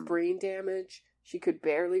tremendous brain damage. She could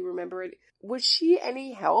barely remember it. Was she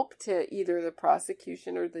any help to either the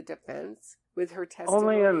prosecution or the defense with her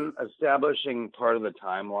testimony? Only in establishing part of the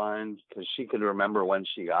timeline, because she could remember when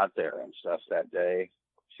she got there and stuff that day.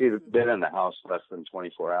 She'd been in the house less than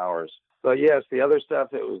 24 hours. But yes, the other stuff,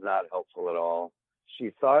 it was not helpful at all. She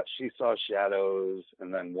thought she saw shadows,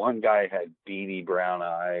 and then one guy had beady brown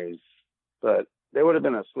eyes, but they would have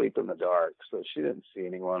been asleep in the dark, so she didn't see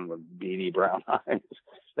anyone with beady brown eyes.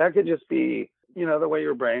 That could just be, the way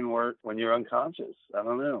your brain works when you're unconscious. I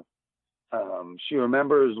don't know. She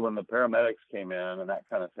remembers when the paramedics came in and that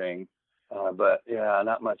kind of thing. But yeah,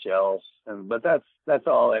 not much else. But that's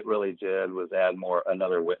all it really did, was add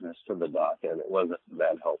another witness to the docket. It wasn't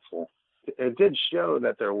that helpful. It did show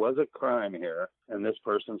that there was a crime here and this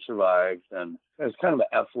person survived, and it was kind of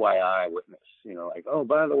an FYI witness, like, oh,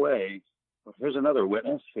 by the way, here's another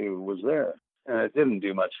witness who was there. And it didn't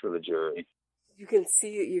do much for the jury. You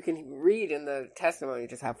can read in the testimony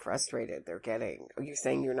just how frustrated they're getting. Are you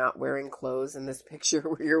saying you're not wearing clothes in this picture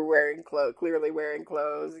where you're clearly wearing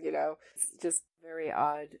clothes, It's just very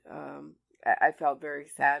odd. I felt very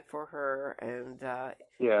sad for her. And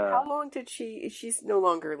how long did she's no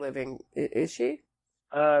longer living, is she?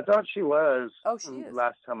 I thought she was. Oh, she is.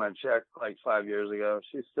 Last time I checked, like 5 years ago.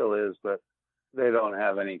 She still is, but they don't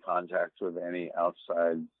have any contact with any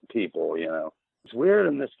outside people, It's weird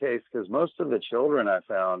in this case because most of the children I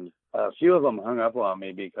found, a few of them hung up on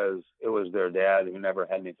me because it was their dad who never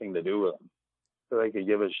had anything to do with them. So they could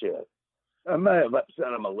give a shit. I might have upset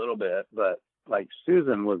them a little bit, but like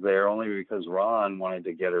Susan was there only because Ron wanted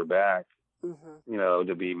to get her back,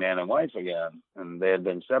 to be man and wife again. And they had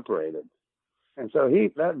been separated. And so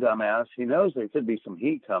that dumbass, he knows there could be some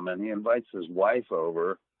heat coming. He invites his wife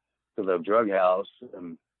over to the drug house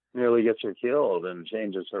and nearly gets her killed and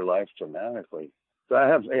changes her life dramatically. So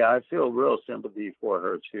I feel real sympathy for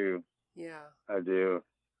her too. Yeah, I do.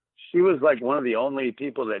 She was like one of the only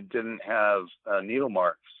people that didn't have needle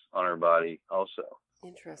marks on her body also.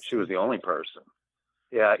 Interesting. She was the only person.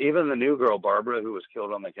 Yeah, even the new girl, Barbara, who was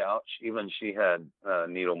killed on the couch, even she had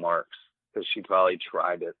needle marks because she probably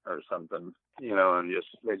tried it or something, and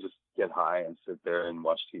they just get high and sit there and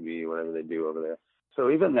watch TV, whatever they do over there. So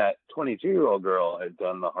even that 22-year-old girl had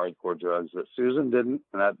done the hardcore drugs, but Susan didn't.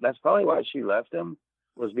 And that's probably why she left him,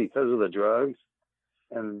 was because of the drugs.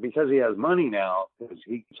 And because he has money now, because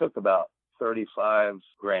he took about 35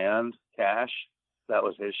 grand cash. That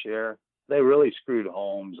was his share. They really screwed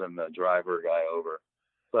Holmes and the driver guy over.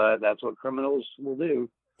 But that's what criminals will do.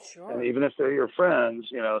 Sure. And even if they're your friends,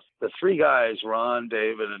 the 3 guys, Ron,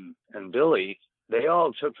 David, and Billy, they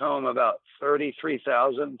all took home about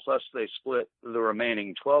 $33,000, plus they split the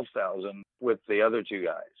remaining $12,000 with the other 2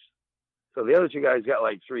 guys. So the other 2 guys got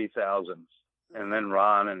like $3,000, and then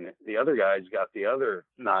Ron and the other guys got the other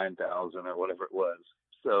 $9,000 or whatever it was.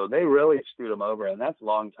 So they really screwed them over, and that's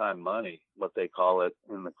long time money, what they call it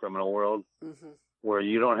in the criminal world, where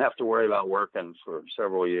you don't have to worry about working for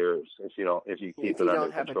several years if you keep it under control. If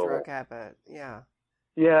you don't have a drug habit, yeah.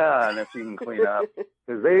 Yeah, and if you can clean up.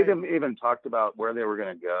 Because they even talked about where they were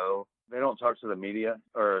going to go. They don't talk to the media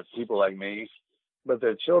or people like me. But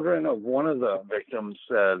the children of one of the victims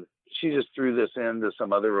said she just threw this in to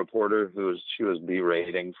some other reporter she was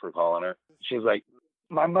berating for calling her. She was like,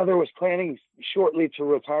 my mother was planning shortly to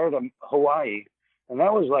retire to Hawaii. And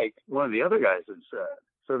that was like one of the other guys had said.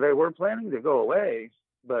 So they were planning to go away,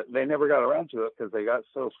 but they never got around to it because they got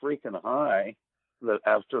so freaking high that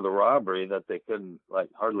after the robbery that they couldn't like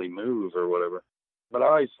hardly move or whatever. But I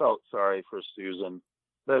always felt sorry for Susan.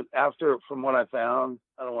 But after, from what I found,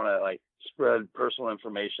 I don't want to like spread personal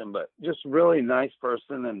information, but just really nice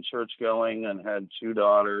person and church going, and had 2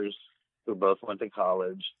 daughters who both went to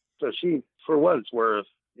college. So she, for what it's worth,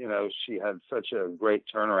 you know, she had such a great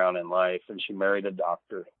turnaround in life, and she married a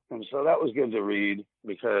doctor. And so that was good to read,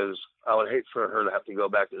 because I would hate for her to have to go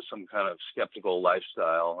back to some kind of skeptical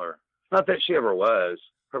lifestyle, or not that she ever was.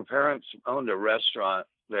 Her parents owned a restaurant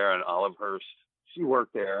there in Olivehurst. She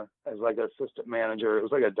worked there as like an assistant manager. It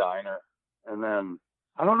was like a diner. And then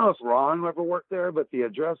I don't know if Ron ever worked there, but the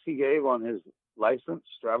address he gave on his license,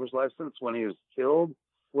 driver's license, when he was killed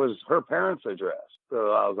was her parents' address.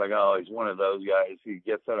 So I was like, oh, he's one of those guys who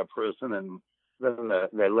gets out of prison and then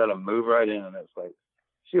they let him move right in. And it's like,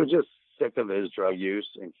 she was just sick of his drug use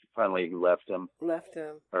and finally left him.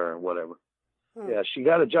 Or whatever. Yeah, she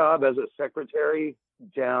got a job as a secretary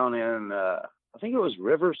down in, I think it was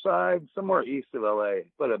Riverside, somewhere east of LA,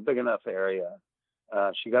 but a big enough area.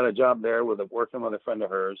 She got a job there working with a friend of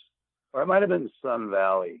hers, or it might have been Sun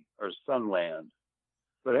Valley or Sunland.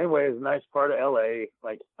 But anyway, it's a nice part of LA.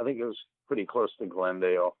 Like, I think it was pretty close to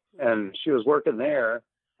Glendale. And she was working there,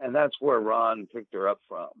 and that's where Ron picked her up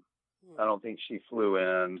from. I don't think she flew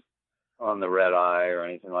in on the red eye or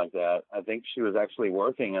anything like that. I think she was actually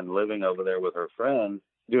working and living over there with her friend,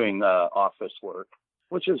 doing office work,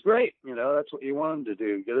 which is great. You know, that's what you want them to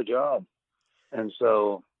do, get a job. And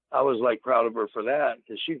so I was like proud of her for that,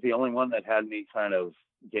 because she's the only one that had any kind of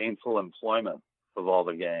gainful employment of all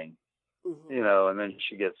the gang. You know, and then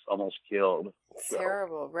she gets almost killed.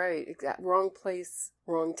 Terrible, right? Wrong place,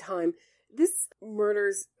 wrong time. This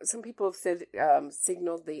murders, some people have said,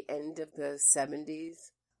 signaled the end of the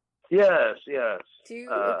 70s. Yes. Do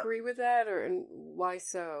you agree with that, and why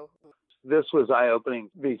so? This was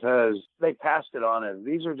eye-opening because they passed it on as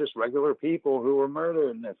these are just regular people who were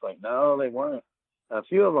murdered. And it's like, no, they weren't. A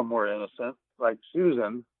few of them were innocent, like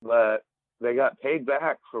Susan, but they got paid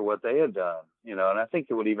back for what they had done, you know, and I think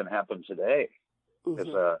it would even happen today. If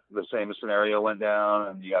the same scenario went down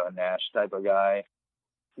and you got a Nash type of guy,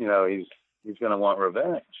 you know, he's going to want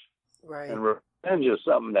revenge. Right. And revenge is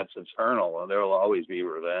something that's eternal, and there will always be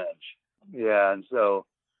revenge. Yeah, and so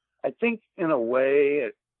I think in a way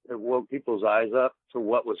it woke people's eyes up to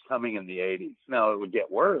what was coming in the 80s. Now, it would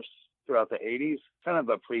get worse throughout the 80s, kind of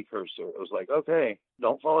a precursor. It was like, okay,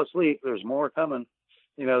 don't fall asleep. There's more coming.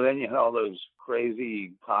 You know, then you had all those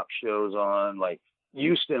crazy pop shows on, like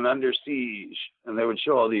Houston Under Siege, and they would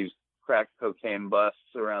show all these crack cocaine busts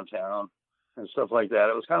around town and stuff like that.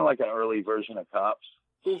 It was kind of like an early version of Cops.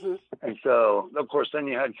 And so, of course, then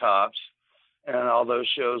you had Cops and all those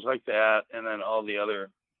shows like that, and then all the other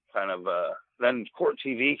kind of, then court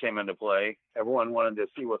TV came into play. Everyone wanted to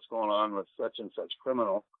see what's going on with such and such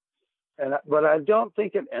criminal. But I don't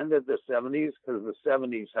think it ended the 70s, because the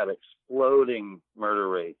 70s had exploding murder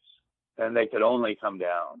rates, and they could only come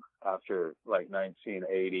down after like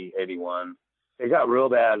 1980, 81. They got real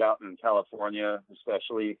bad out in California,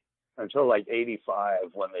 especially until like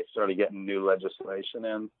 85, when they started getting new legislation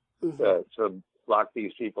in to lock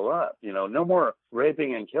these people up. You know, no more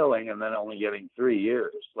raping and killing and then only getting 3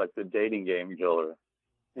 years, like the dating game killer.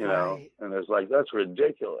 You know, and it's like, that's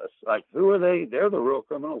ridiculous. Like, who are they? They're the real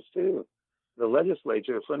criminals too. The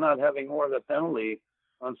legislature, for not having more of a penalty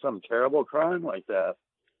on some terrible crime like that.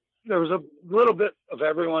 There was a little bit of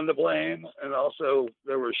everyone to blame. And also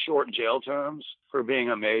there were short jail terms for being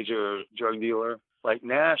a major drug dealer. Like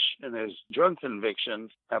Nash and his drug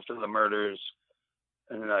convictions after the murders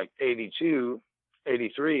in like 82,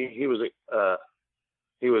 83,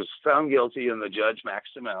 he was found guilty and the judge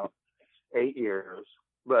maxed him out 8 years.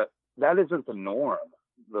 But that isn't the norm.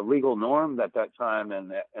 The legal norm at that time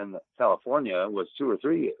in California was 2 or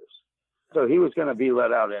 3 years. So he was going to be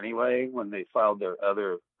let out anyway when they filed their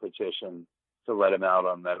other petition to let him out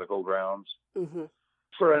on medical grounds.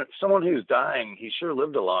 For someone who's dying, he sure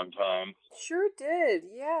lived a long time. Sure did,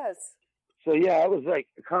 yes. So yeah, it was like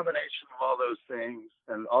a combination of all those things.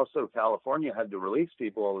 And also California had to release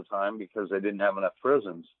people all the time because they didn't have enough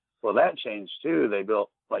prisons. Well, that changed too. They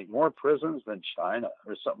built like more prisons than China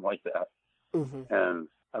or something like that. And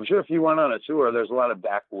I'm sure if you went on a tour, there's a lot of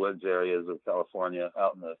backwoods areas of California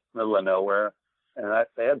out in the middle of nowhere. And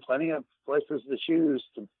they had plenty of places to choose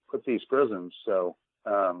to put these prisons. So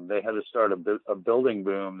they had to start a building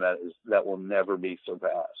boom that will never be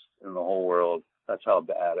surpassed in the whole world. That's how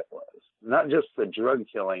bad it was. Not just the drug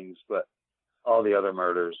killings, but all the other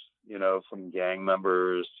murders, you know, from gang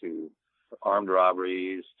members to armed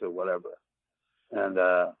robberies to whatever. And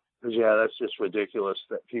yeah, that's just ridiculous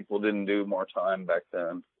that people didn't do more time back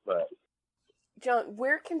then. But John,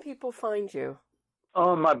 where can people find you?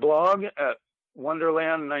 On my blog at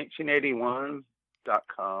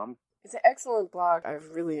Wonderland1981.com. It's an excellent blog.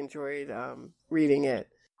 I've really enjoyed reading it.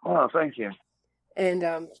 Oh, thank you. And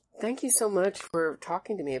thank you so much for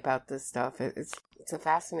talking to me about this stuff. It's a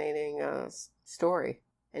fascinating story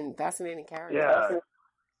and fascinating character.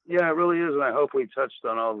 Yeah, it really is. And I hope we touched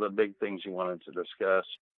on all the big things you wanted to discuss.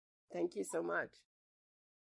 Thank you so much.